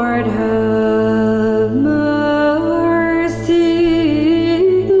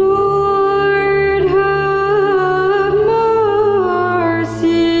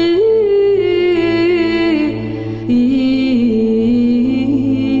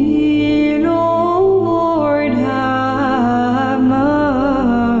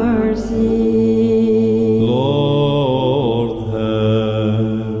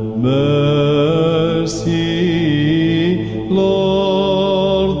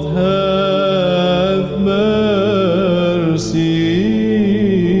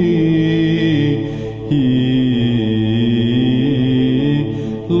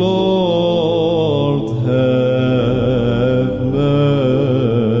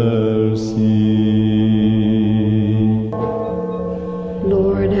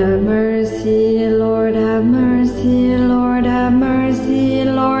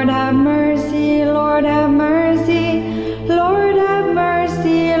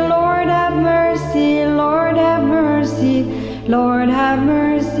Lord have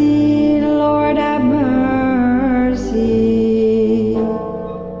mercy, Lord have mercy.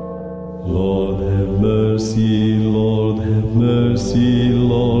 Lord have mercy, Lord have mercy,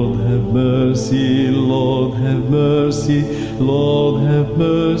 Lord have mercy, Lord have mercy, Lord have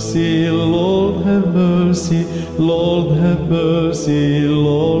mercy, Lord have mercy, Lord have mercy,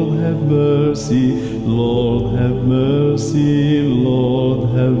 Lord have mercy, Lord have mercy, Lord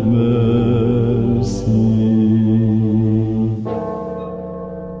have mercy.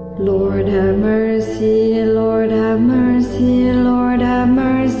 Lord have mercy, Lord have mercy, Lord have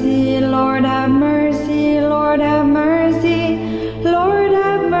mercy, Lord have mercy, Lord have mercy, Lord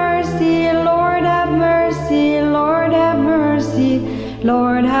have mercy, Lord have mercy, Lord have mercy,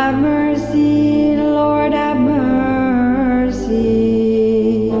 Lord have mercy, Lord have mercy.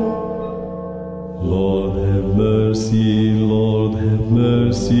 Lord have mercy, Lord have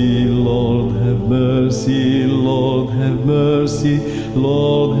mercy, Lord have mercy, Lord have mercy,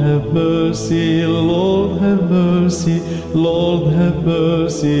 Lord have mercy, Lord have mercy, Lord have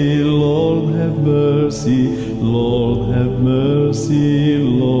mercy, Lord have mercy, Lord have mercy,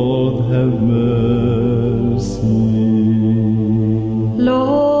 Lord have mercy.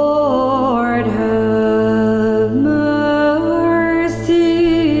 Lord have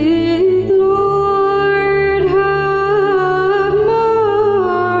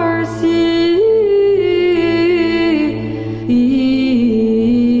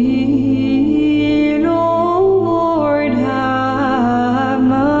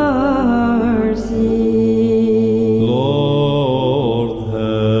Lord have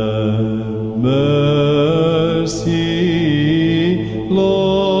mercy, Lord have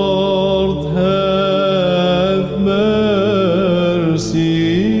mercy. Lord have mercy,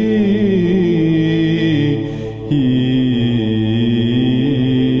 Lord have mercy.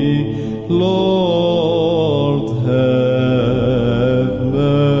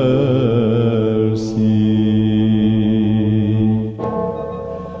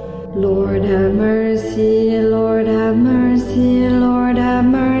 Lord have mercy. Lord have mercy, Lord have mercy, Lord have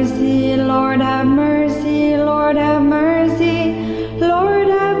mercy, Lord have mercy, Lord have mercy, Lord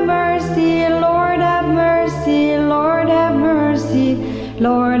have mercy, Lord have mercy, Lord have mercy,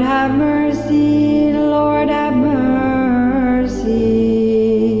 Lord have mercy, Lord have mercy.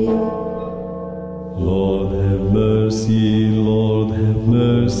 Lord have mercy, Lord have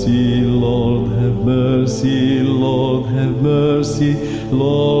mercy, Lord have mercy, Lord have mercy,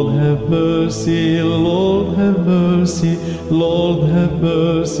 Lord have mercy, Lord have mercy, Lord have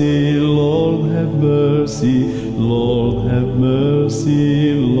mercy, Lord have mercy, Lord have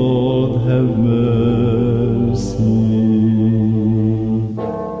mercy, Lord have mercy.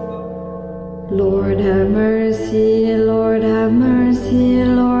 Lord have mercy, Lord have mercy,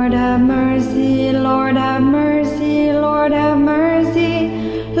 Lord have mercy, Lord have mercy, Lord have mercy,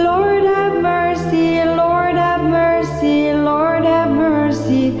 Lord have mercy, Lord have mercy, Lord have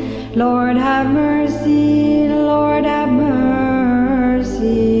mercy, Lord have mercy, Lord have mercy.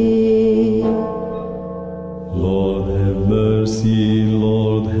 Lord have mercy,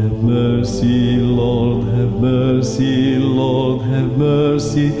 Lord have mercy, Lord have mercy, Lord have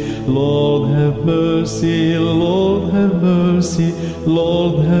mercy, Lord have mercy, Lord have mercy,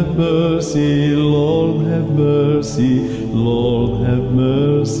 Lord have mercy, Lord have mercy, Lord have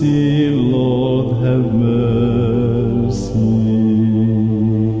mercy, Lord have mercy.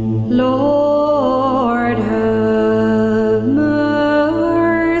 Lord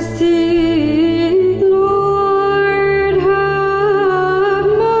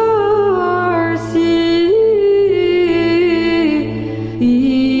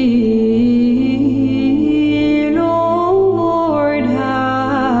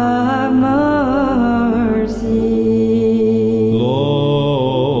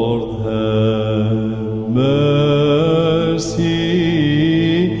have mercy, Lord have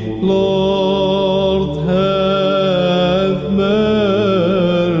mercy, Lord have mercy. Lord have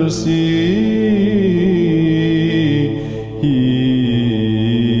mercy, Lord have mercy.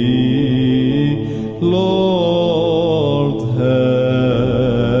 Lord have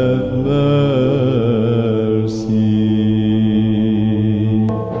mercy.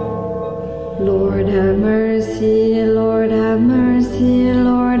 Lord have mercy, Lord have mercy,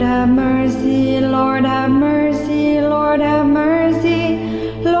 Lord have mercy, Lord have mercy, Lord have mercy,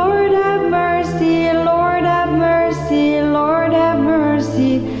 Lord have mercy, Lord have mercy, Lord have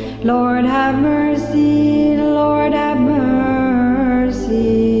mercy, Lord have mercy, Lord have mercy.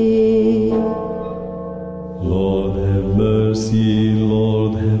 Lord have mercy,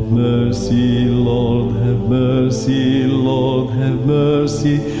 Lord have mercy, Lord have mercy, Lord have mercy.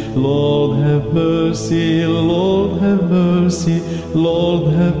 mercy, Lord have mercy, Lord have mercy,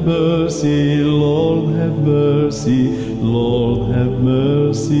 Lord have mercy, Lord have mercy, Lord have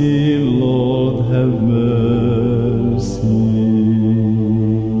mercy, Lord have mercy.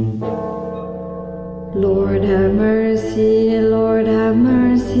 Lord have mercy, Lord have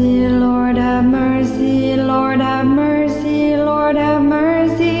mercy, Lord have mercy, Lord have mercy, Lord have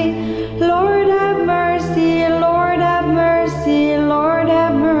mercy, Lord have mercy, Lord have mercy, Lord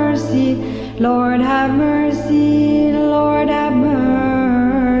have mercy, Lord have mercy, Lord have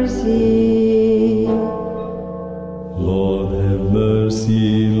mercy. Lord have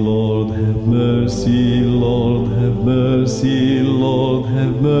mercy, Lord have mercy, Lord have mercy, Lord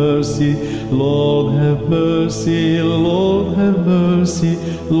have mercy, Lord have mercy, Lord have mercy,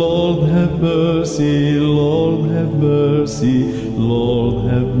 Lord have mercy, Lord have mercy, Lord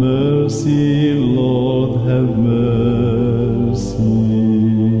have mercy, Lord have mercy.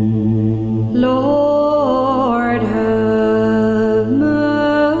 Lord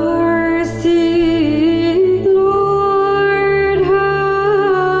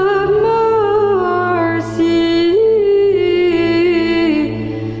have mercy, Lord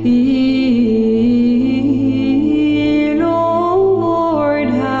have mercy, Lord have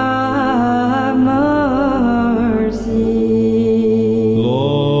mercy. Lord have mercy, Lord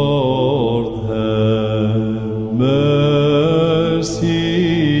have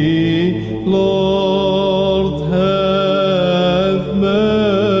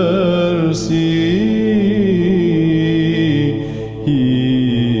mercy, Lord have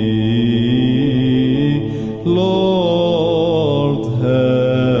mercy. Lord have mercy,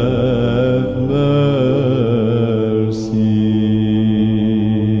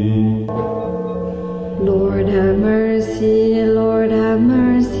 Lord have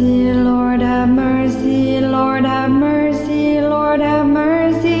mercy, Lord have mercy, Lord have mercy, Lord have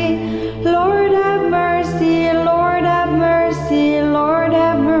mercy, Lord have mercy, Lord have mercy, Lord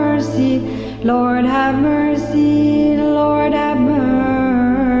have mercy, Lord have mercy, Lord have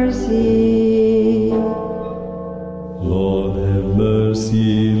mercy. Lord have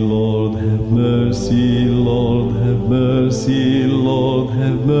mercy, Lord have mercy, Lord have mercy, Lord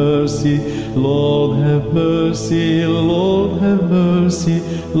have mercy, Lord have mercy, Lord have mercy,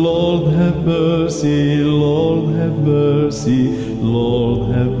 Lord have mercy, Lord have mercy,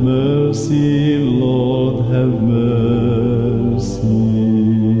 Lord have mercy, Lord have mercy.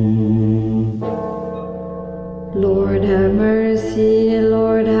 Lord have mercy,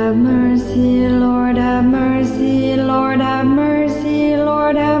 Lord have mercy, Lord have mercy, Lord have mercy,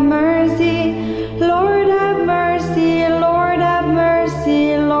 Lord have mercy, Lord have mercy, Lord have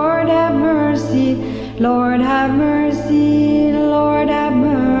mercy, Lord have mercy, Lord have mercy, Lord have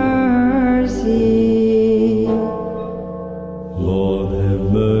mercy. Lord have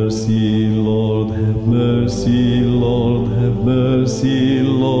mercy, Lord have mercy, Lord have mercy,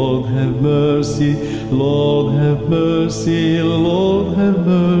 Lord have mercy, Lord have mercy, Lord have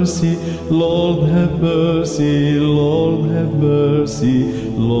mercy, Lord have mercy, Lord have mercy,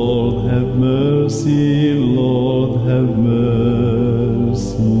 Lord have mercy, Lord have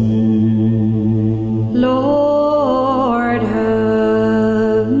mercy. Lord have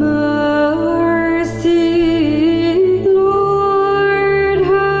mercy, Lord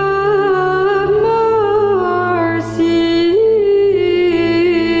have mercy,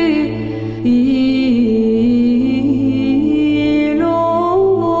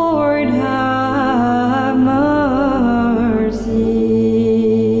 Lord have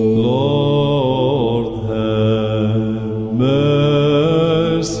mercy. Lord have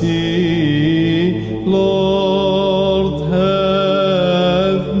mercy, Lord have mercy,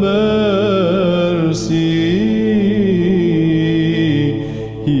 Lord have mercy.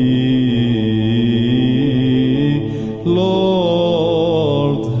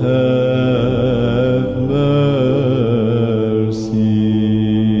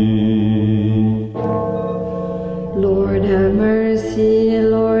 Lord have mercy,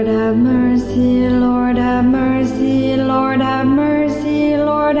 Lord have mercy, Lord have mercy, Lord have mercy,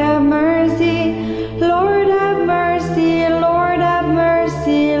 Lord have mercy, Lord have mercy, Lord have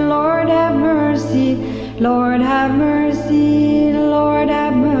mercy, Lord have mercy, Lord have mercy, Lord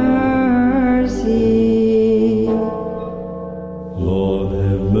have mercy. Lord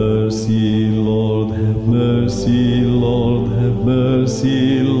have mercy, Lord have mercy, Lord have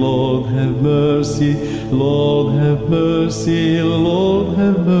mercy, Lord have mercy, Lord have mercy, Lord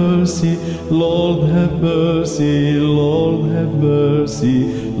have mercy, Lord have mercy, Lord have mercy,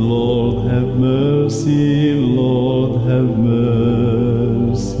 Lord have mercy, Lord have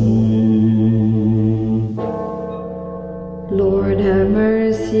mercy. Lord have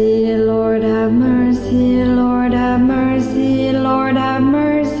mercy, Lord have mercy, Lord have mercy, Lord have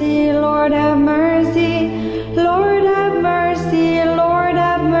mercy, Lord have mercy, Lord have mercy, Lord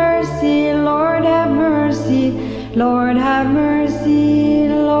have mercy, Lord have mercy, Lord have mercy,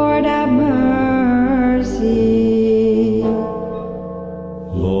 Lord have mercy.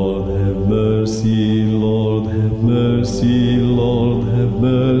 Lord have mercy, Lord have mercy, Lord have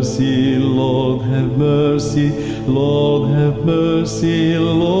mercy, Lord have mercy, Lord have mercy,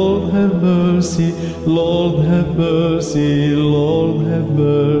 Lord have mercy, Lord have mercy, Lord have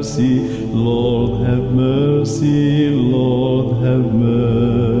mercy, Lord have mercy, Lord have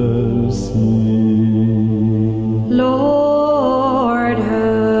mercy.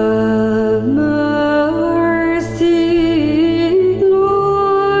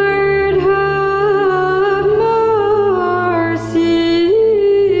 have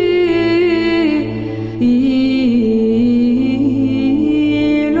mercy, Lord have mercy, Lord have mercy.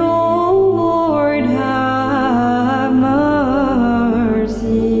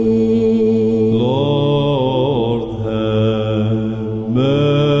 Lord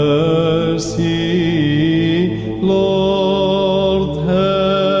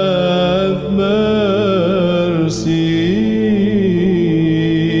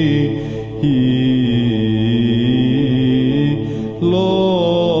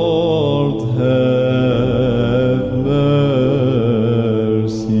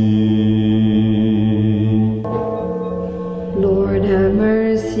mercy, Lord have mercy. Lord have mercy. Lord have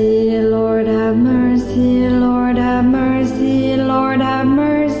mercy, Lord have mercy, Lord have mercy, Lord have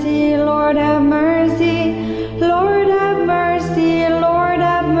mercy, Lord have mercy, Lord have mercy, Lord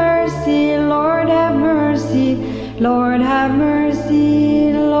have mercy, Lord have mercy, Lord have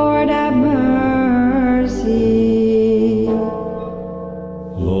mercy, Lord have mercy.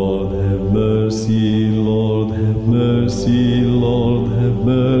 Lord have mercy, Lord have mercy, Lord have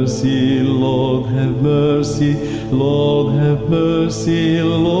mercy, Lord have mercy, Lord have mercy,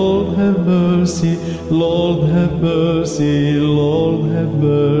 Lord have mercy, Lord have mercy, Lord have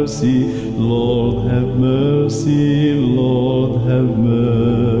mercy, Lord have mercy, Lord have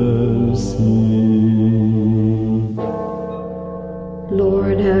mercy.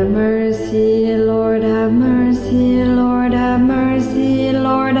 Lord have mercy, Lord have mercy, Lord have mercy,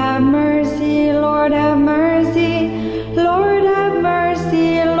 Lord have mercy, Lord have mercy, Lord have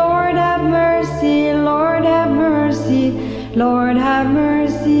mercy, Lord have mercy, Lord have mercy, Lord have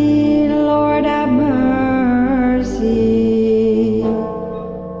mercy, Lord have mercy.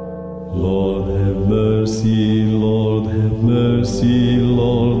 Lord have mercy, Lord have mercy,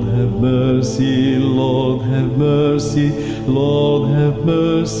 Lord have mercy, Lord have mercy, Lord have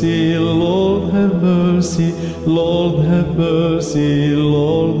mercy, Lord have mercy, Lord have mercy,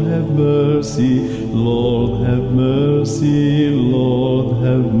 Lord have mercy, Lord have mercy, Lord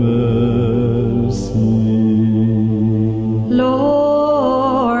have mercy.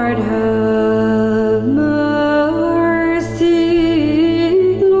 Lord have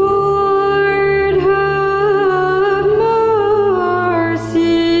mercy, Lord have mercy,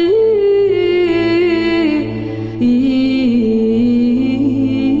 Lord have mercy. Lord have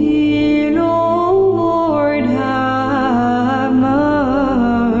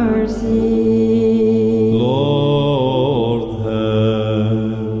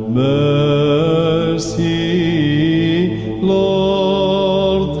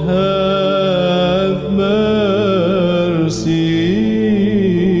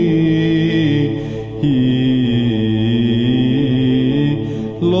Lord have mercy.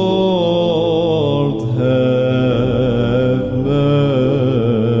 Lord have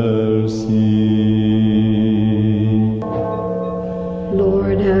mercy.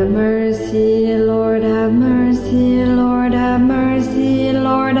 Lord have mercy, Lord have mercy, Lord have mercy,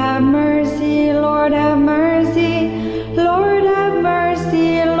 Lord have mercy, Lord have mercy, Lord have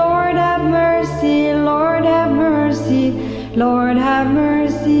mercy, Lord have mercy, Lord have mercy, Lord have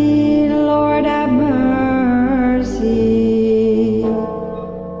mercy, Lord have mercy.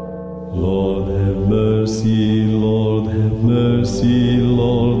 Lord have mercy, Lord have mercy,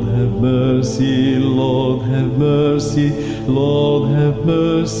 Lord have mercy, Lord have mercy, Lord have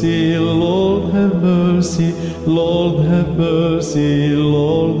mercy, Lord have mercy, Lord have mercy,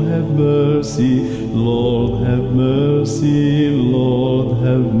 Lord have mercy, Lord have mercy, Lord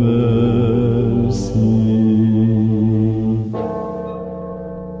have mercy.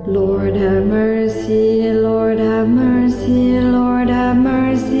 Lord have mercy, Lord have mercy, Lord have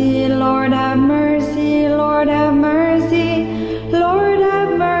mercy, Lord have mercy, Lord have mercy, Lord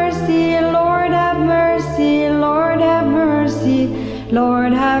have mercy, Lord have mercy, Lord have mercy,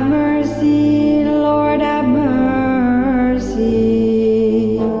 Lord have mercy, Lord have mercy.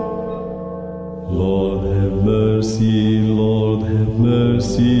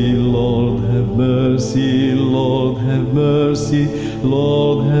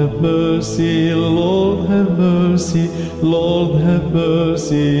 Lord have mercy, Lord have mercy, Lord have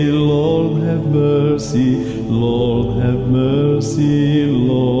mercy, Lord have mercy, Lord have mercy,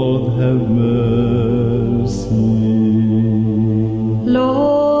 Lord have mercy.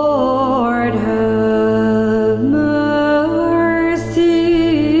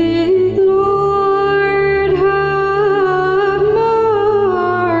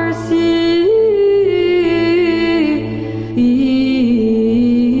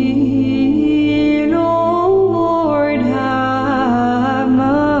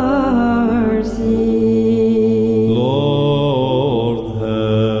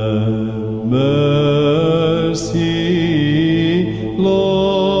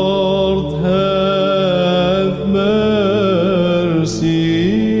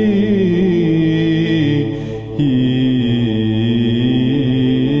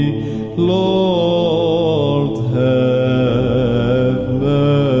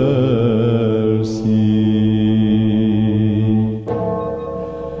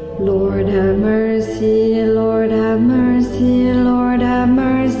 Lord have mercy, Lord have mercy, Lord have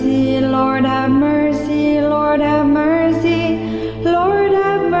mercy. Lord have mercy, Lord have mercy, Lord have mercy. Lord have mercy, Lord have mercy, Lord have mercy, Lord have mercy, Lord have mercy,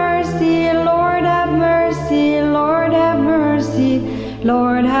 Lord have mercy, Lord have mercy, Lord have mercy,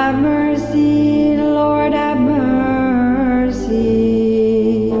 Lord have mercy, Lord have mercy.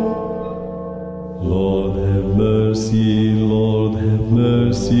 Lord have mercy, Lord have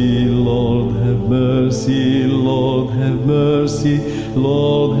mercy, Lord have mercy, Lord have mercy,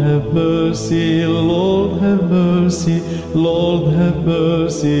 Lord have mercy, Lord have mercy, Lord have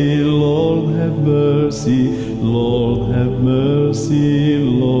mercy, Lord have mercy, Lord have mercy,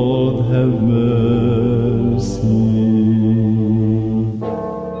 Lord have mercy.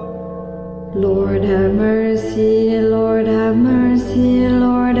 Lord have mercy, Lord have mercy,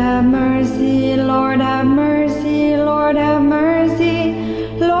 Lord have mercy, Lord have mercy, Lord have mercy,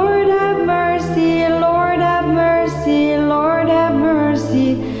 Lord have mercy, Lord have mercy, Lord have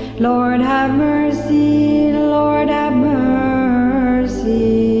mercy, Lord have mercy, Lord have mercy.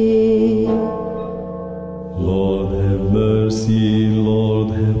 Lord have mercy,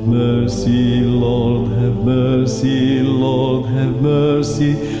 Lord have mercy, Lord have mercy, Lord have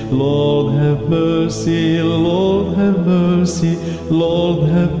mercy, Lord have mercy, Lord have mercy, Lord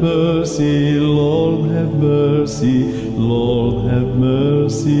have mercy, Lord have mercy, Lord have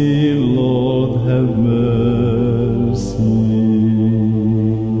mercy, Lord have mercy.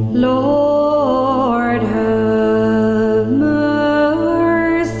 Lord have mercy,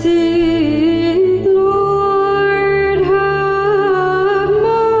 Lord have mercy, Lord have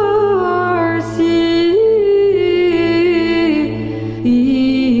mercy.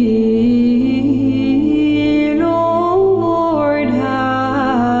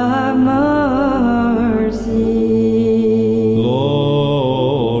 Lord have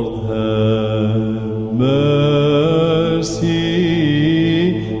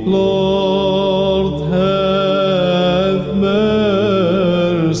mercy, Lord have mercy, Lord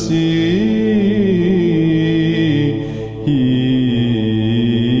have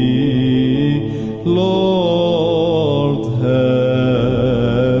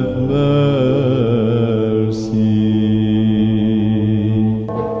mercy.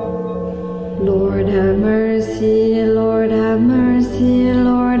 Lord have mercy, Lord have mercy,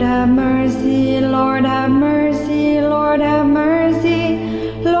 Lord have mercy, Lord have mercy, Lord have mercy,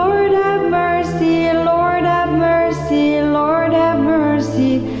 Lord have mercy, Lord have mercy, Lord have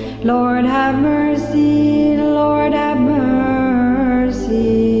mercy, Lord have mercy, Lord have mercy.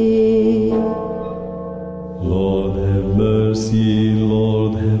 Lord have mercy,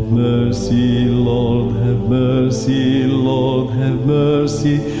 Lord have mercy, Lord have mercy, Lord have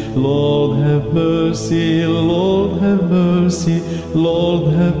mercy, Lord have mercy, Lord have mercy, Lord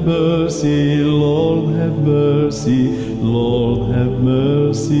have mercy, Lord have mercy, Lord have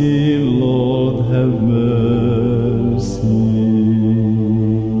mercy, Lord have mercy.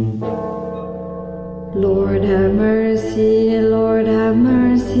 Lord have mercy, Lord have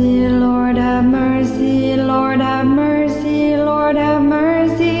mercy, Lord have mercy, Lord have mercy, Lord have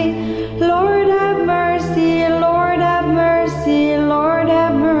mercy, Lord have mercy, Lord have mercy, Lord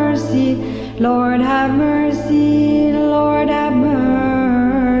have mercy, Lord have mercy, Lord have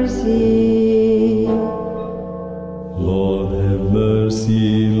mercy. Lord have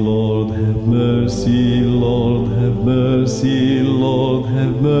mercy, Lord have mercy, Lord have mercy, Lord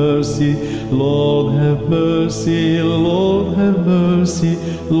have mercy, Lord have mercy, Lord have mercy,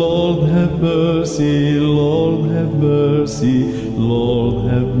 Lord have mercy, Lord have mercy, Lord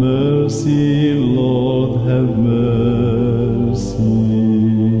have mercy, Lord have mercy.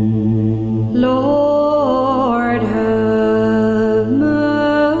 Lord have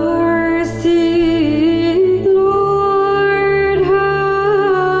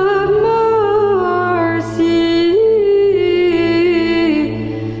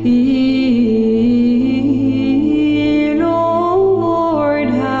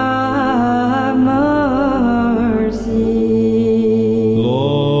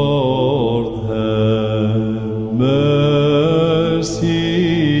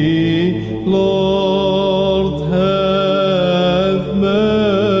Lord